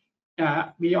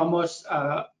we almost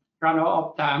run out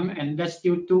of time, and there's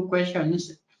still 2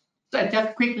 questions. So I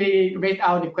just quickly read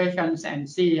out the questions and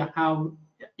see how,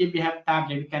 if we have time,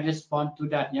 we can respond to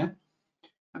that. Yeah.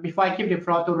 Before I give the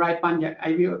floor to Raipan,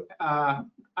 I will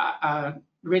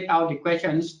read out the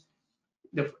questions.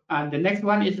 The next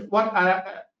one is what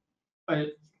are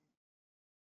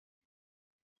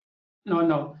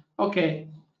no. Okay.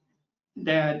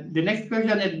 The next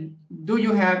question is, do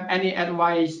you have any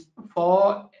advice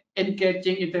for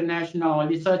engaging international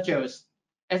researchers,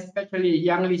 especially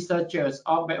young researchers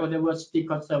of biodiversity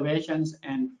conservations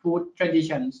and food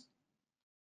traditions?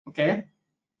 Okay.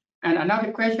 And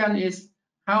another question is,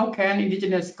 how can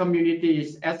indigenous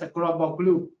communities as a global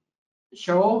group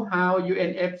show how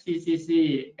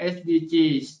UNFCCC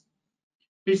SDGs,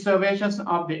 preservation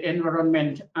of the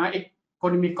environment, are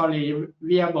economically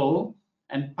viable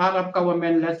and part of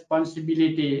government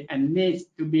responsibility and needs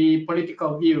to be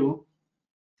political view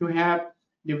to have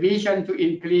the vision to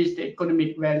increase the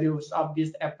economic values of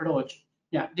this approach?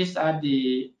 Yeah, these are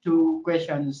the 2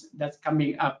 questions that's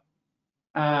coming up.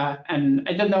 And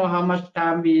I don't know how much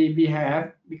time we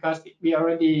have, because we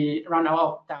already run out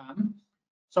of time.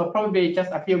 So probably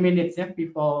just a few minutes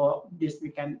before this we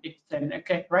can extend.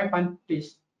 Okay, Raipan,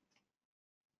 please.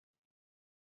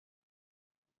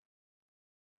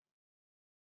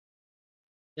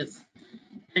 Yes,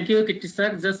 thank you,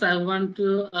 Kitisak. Just I want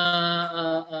to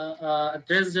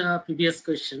address the previous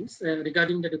questions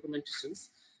regarding the documentations.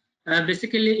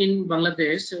 Basically, in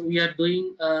Bangladesh, we are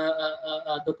doing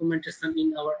documentation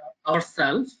in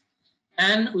ourselves,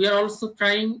 and we are also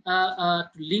trying to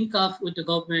link up with the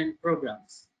government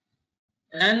programs.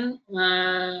 And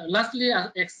lastly,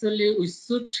 actually, we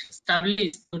should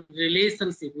establish a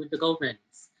relationship with the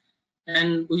governments,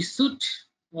 and we should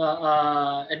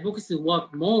advocacy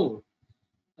work more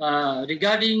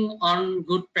regarding on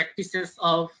good practices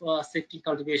of safety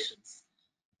cultivations.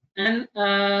 And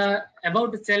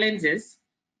about the challenges,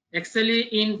 actually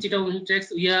in Chittagong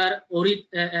Text, we are worried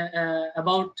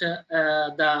about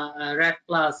the RAD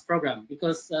Plus program,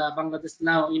 because Bangladesh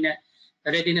now in a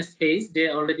readiness phase. They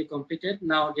already completed.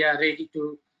 Now they are ready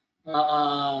to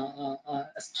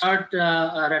start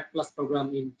a RAD Plus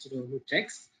program in Chittagong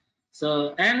Text.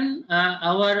 So, and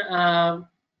our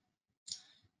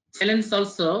challenge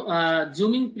also,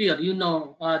 zooming period,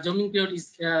 zooming period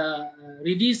is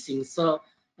reducing. So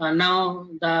now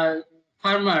the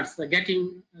farmers are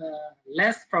getting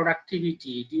less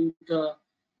productivity due to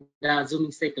the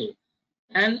zooming cycle.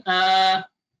 And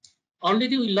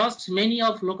already we lost many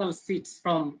of local seeds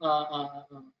from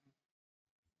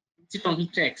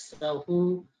Chittagong Text,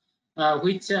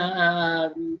 which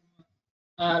are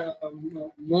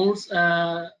most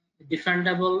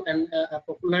defendable and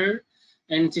popular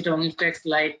in Chittagong Text,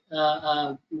 like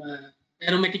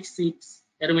aromatic seeds,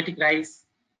 aromatic rice.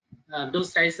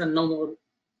 Those rice are no more.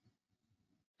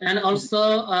 And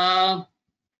also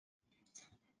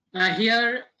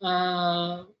here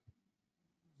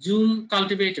Zoom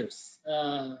cultivators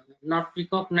not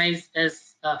recognized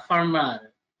as a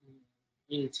farmer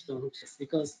in Chittagong,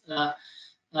 because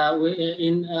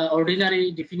in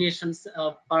ordinary definitions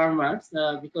of farmers,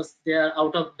 because they are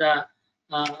out of the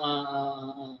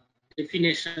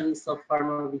definitions of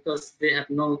farmer, because they have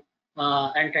no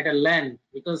entitled land,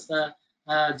 because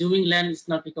zooming land is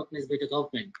not recognized by the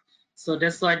government. So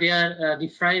that's why they are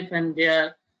deprived, and they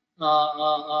are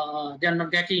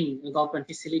not getting government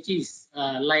facilities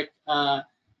like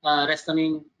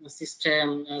rationing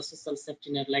system, social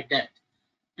safety net, like that,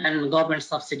 and government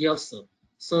subsidy also.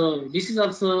 So this is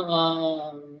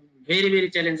also very, very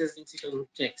challenges in Chittagong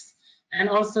checks. And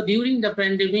also during the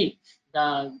pandemic,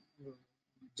 the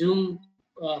Zoom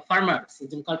farmers,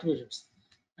 Zoom cultivators,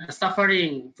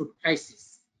 suffering food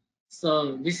crisis.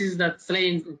 So this is the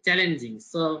challenging.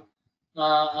 So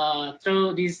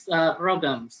through these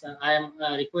programs, I am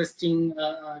requesting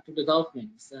to the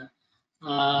governments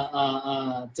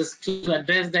just to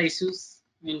address the issues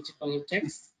in Chittagong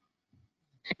checks.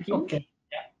 Thank you. Okay.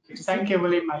 Yeah. Thank you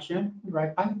very much. Yeah.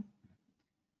 Right.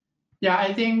 Yeah,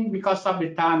 I think because of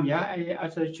the time, yeah, I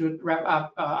also should wrap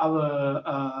up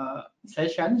our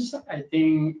sessions. I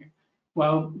think,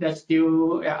 well, there's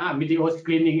still video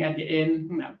screening at the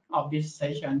end of these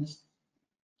sessions.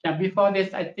 Yeah, before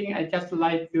this, I think I just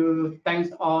like to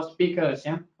thank all speakers,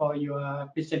 yeah, for your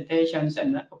presentations,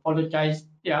 and apologize,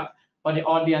 yeah, for the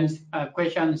audience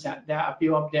questions. Yeah, there are a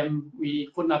few of them we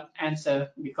could not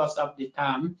answer because of the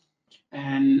time.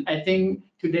 And I think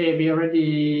today we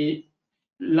already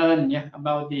learned, yeah,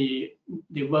 about the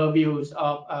worldviews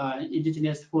of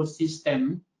indigenous food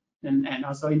system, and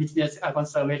also indigenous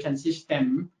conservation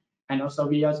system. And also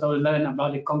we also learn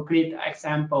about the concrete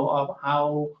example of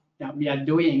how we are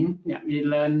doing. Yeah, we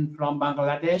learn from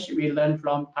Bangladesh, we learn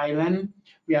from Thailand,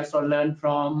 we also learn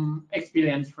from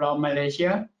experience from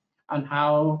Malaysia, and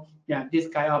how this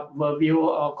kind of worldview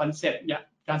or concept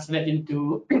translate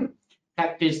into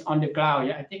practice on the ground.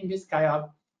 Yeah, I think this kind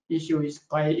of issue is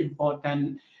quite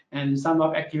important, and some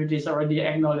of activities already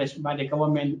acknowledged by the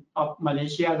government of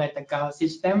Malaysia, like the CAL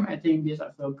system. I think this is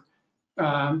also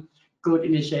good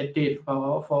initiative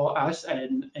for us,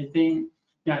 and I think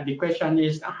the question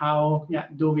is how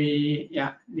do we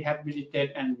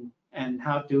rehabilitate and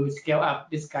how to scale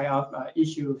up this kind of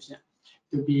issues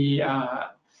to be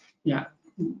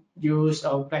used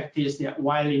or practiced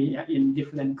widely in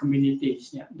different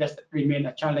communities. That remain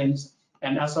a challenge,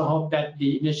 and also hope that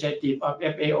the initiative of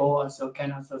FAO also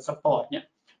can also support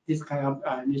this kind of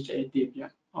initiative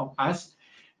of us.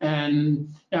 And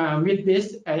with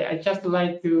this, I just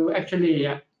like to actually,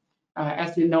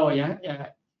 as you know,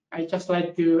 I just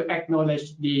like to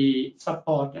acknowledge the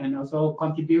support and also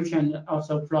contribution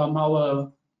also from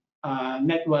our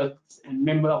networks and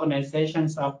member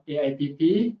organizations of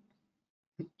AIPP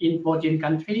in 14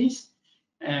 countries.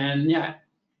 And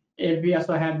we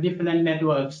also have different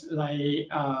networks like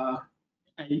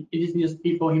Indigenous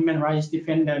People Human Rights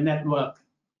Defender Network,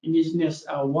 Indigenous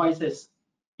Voices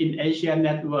in Asia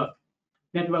Network,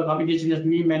 Network of Indigenous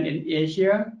Women in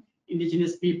Asia,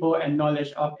 Indigenous People and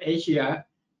Knowledge of Asia,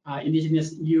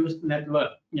 Indigenous Youth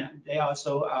Network. They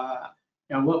also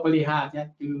work really hard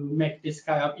to make this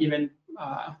kind of event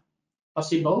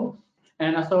possible.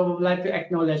 And also would like to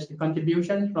acknowledge the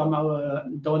contribution from our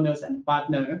donors and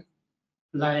partners,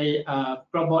 like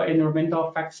Global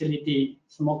Environmental Facility,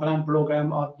 Smokeland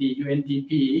Program of the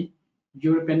UNDP,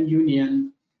 European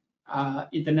Union,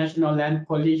 International Land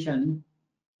Coalition,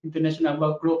 International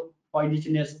Work Group for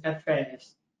Indigenous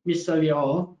Affairs,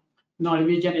 MISOLIO,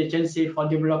 Norwegian Agency for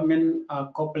Development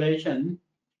Cooperation,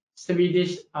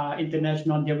 Swedish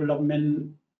International Development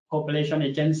Cooperation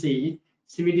Agency,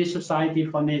 Swedish Society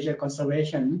for Nature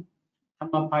Conservation,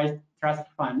 Tamapai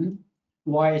Trust Fund,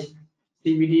 Voice,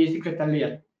 CBD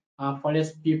Secretariat,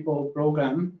 Forest People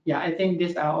Program. I think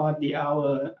these are all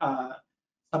our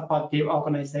supportive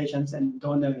organizations and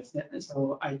donors.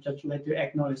 So I just like to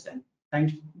acknowledge and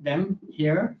thank them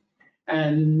here.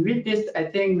 And with this, I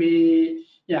think we,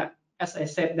 as I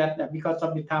said, that because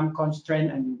of the time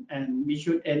constraint, and we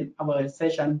should end our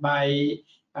session by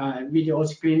video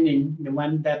screening, the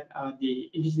one that the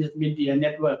Indigenous Media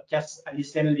Network just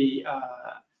recently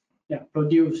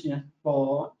produced.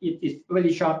 For it is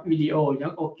really short video.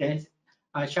 Okay,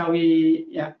 shall we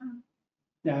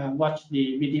watch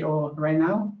the video right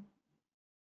now?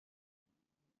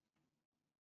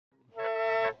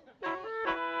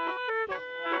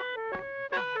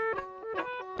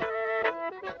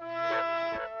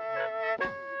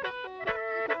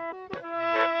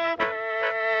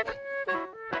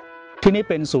 ที่นี่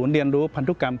เป็นศูนย์เรียนรู้พัน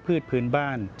ธุกรรมพืชพื้นบ้า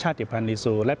นชาติพันธุ์ลี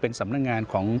ซูและเป็นสำนักงาน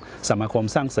ของสมาคม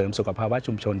สร้างเสริมสุขภาวะ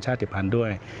ชุมชนชาติพันธุ์ด้ว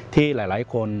ยที่หลาย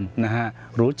ๆคนนะฮะ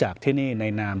รู้จักที่นี่ใน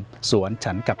นามสวน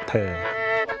ฉันกับเธอ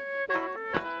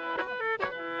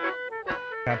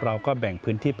ครับเราก็แบ่ง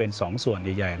พื้นที่เป็น2ส่วน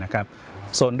ใหญ่ๆนะครับ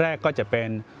โซนแรกก็จะเป็น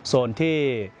โซนที่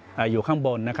อยู่ข้างบ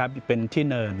นนะครับเป็นที่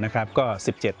เนินนะครับก็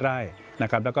17 ไร่นะ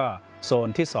ครับแล้วก็โซน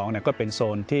ที่2เนี่ยก็เป็นโซ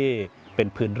นที่เป็น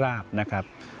พื้นราบนะครับ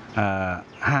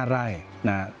5 ไร่น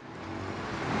ะ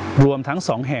รวมทั้ง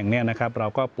2แห่งเนี่ยนะครับเรา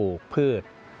ก็ปลูกพืช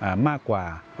มากกว่า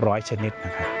100 ชนิดน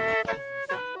ะครับ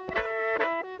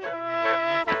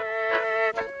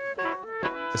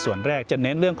ส่วนแรกจะเ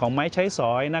น้นเรื่องของไม้ใช้ส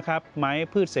อยนะครับไม้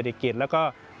พืชเศรษฐกิจแล้วก็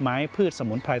ไม้พืชส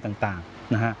มุนไพรต่าง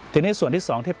ๆนะฮะทีนี้ส่วนที่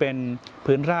2ที่เป็น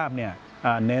พื้นราบเนี่ย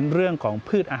เน้นเรื่องของ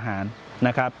พืชอาหารน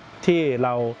ะครับที่เร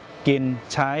ากิน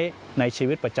ใช้ในชี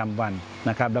วิตประจำวัน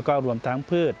นะครับแล้วก็รวมทั้ง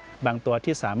พืชบางตัว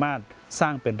ที่สามารถสร้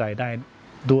างเป็นรายได้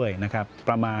ด้วยนะครับ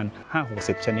ประมาณ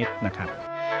 5-60 ชนิดนะครับ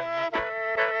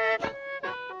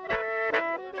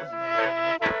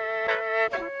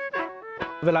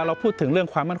เวลาเราพูดถึงเรื่อง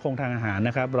ความมั่นคงทางอาหาร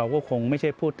นะครับเราก็คงไม่ใช่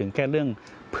พูดถึงแค่เรื่อง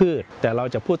พืชแต่เรา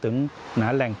จะพูดถึง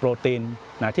แหล่งโปรตีน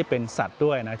ที่เป็นสัตว์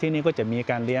ด้วยนะที่นี่ก็จะมี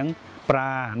การเลี้ยงปล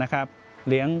านะครับ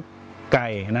เลี้ยงไก่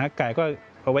นะไก่ก็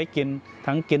เอาไว้กิน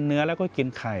ทั้งกินเนื้อแล้วก็กิน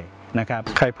ไข่นะครับ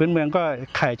ไข่พื้นเมืองก็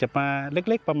ไข่จะมาเ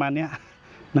ล็กๆประมาณนี้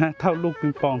นะเท่าลูกปิ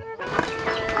งปอง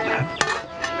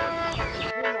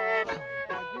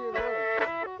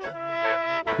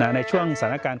ในช่วงสถา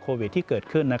นการณ์โควิดที่เกิด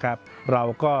ขึ้นนะครับเรา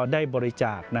ก็ได้บริจ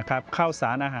าคนะครับข้าวส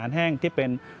ารอาหารแห้งที่เป็น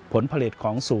ผลผลิตข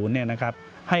องศูนย์เนี่ยนะครับ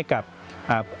ให้กับ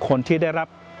คนที่ได้รับ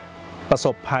ประส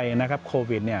บภัยนะครับโค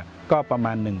วิดเนี่ยก็ประม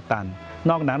าณ1 ตัน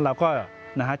นอกนั้นเราก็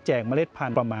แจกเมล็ดพัน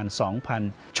ธุ์ประมาณ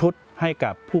 2,000 ชุดให้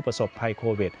กับผู้ประสบภัยโค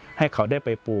วิดให้เขาได้ไป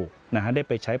ปลูกได้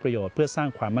ไปใช้ประโยชน์เพื่อสร้าง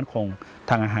ความมั่นคง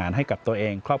ทางอาหารให้กับตัวเอ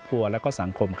งครอบครัวและก็สั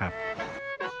งคมครับ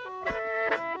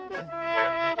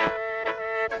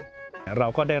เรา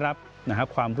ก็ได้รับ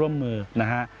ความร่วมมือ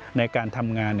ในการท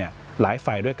ำงานเนี่ยหลาย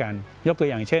ฝ่ายด้วยกันยกตัว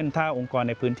อย่างเช่นถ้าองค์กร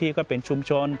ในพื้นที่ก็เป็นชุม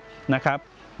ชนนะครับ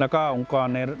แล้วก็องค์กร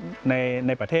ใ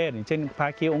นประเทศอย่างเช่นภา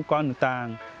คีองค์กรต่าง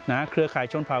ๆเครือข่าย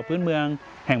ชนเผ่าพื้นเมือง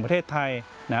แห่งประเทศไทย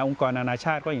องค์กรนานาช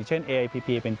าติก็อย่างเช่น AIPP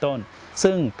เป็นต้น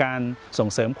ซึ่งการส่ง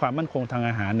เสริมความมั่นคงทาง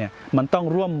อาหารเนี่ยมันต้อง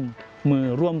ร่วมมือ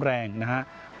ร่วมแรง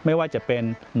ไม่ว่าจะเป็น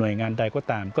หน่วยงานใดก็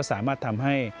ตามก็สามารถทำใ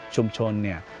ห้ชุมชนเ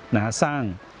นี่ยสร้าง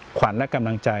ขวัญและกำ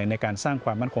ลังใจในการสร้างคว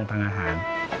ามมั่นคงทางอาหาร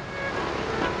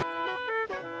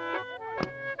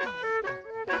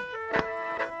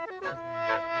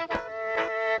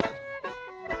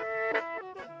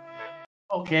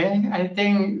Okay, I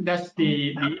think that's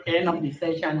the end of the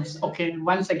sessions. Okay,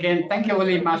 once again, thank you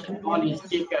very much to all the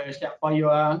speakers for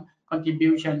your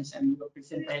contributions and your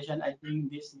presentation. I think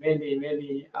this very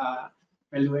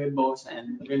valuable and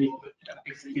really good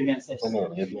experiences.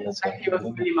 Thank you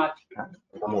very much.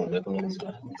 Thank you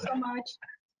so much.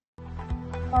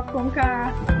 ขอบคุณค่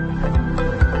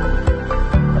ะ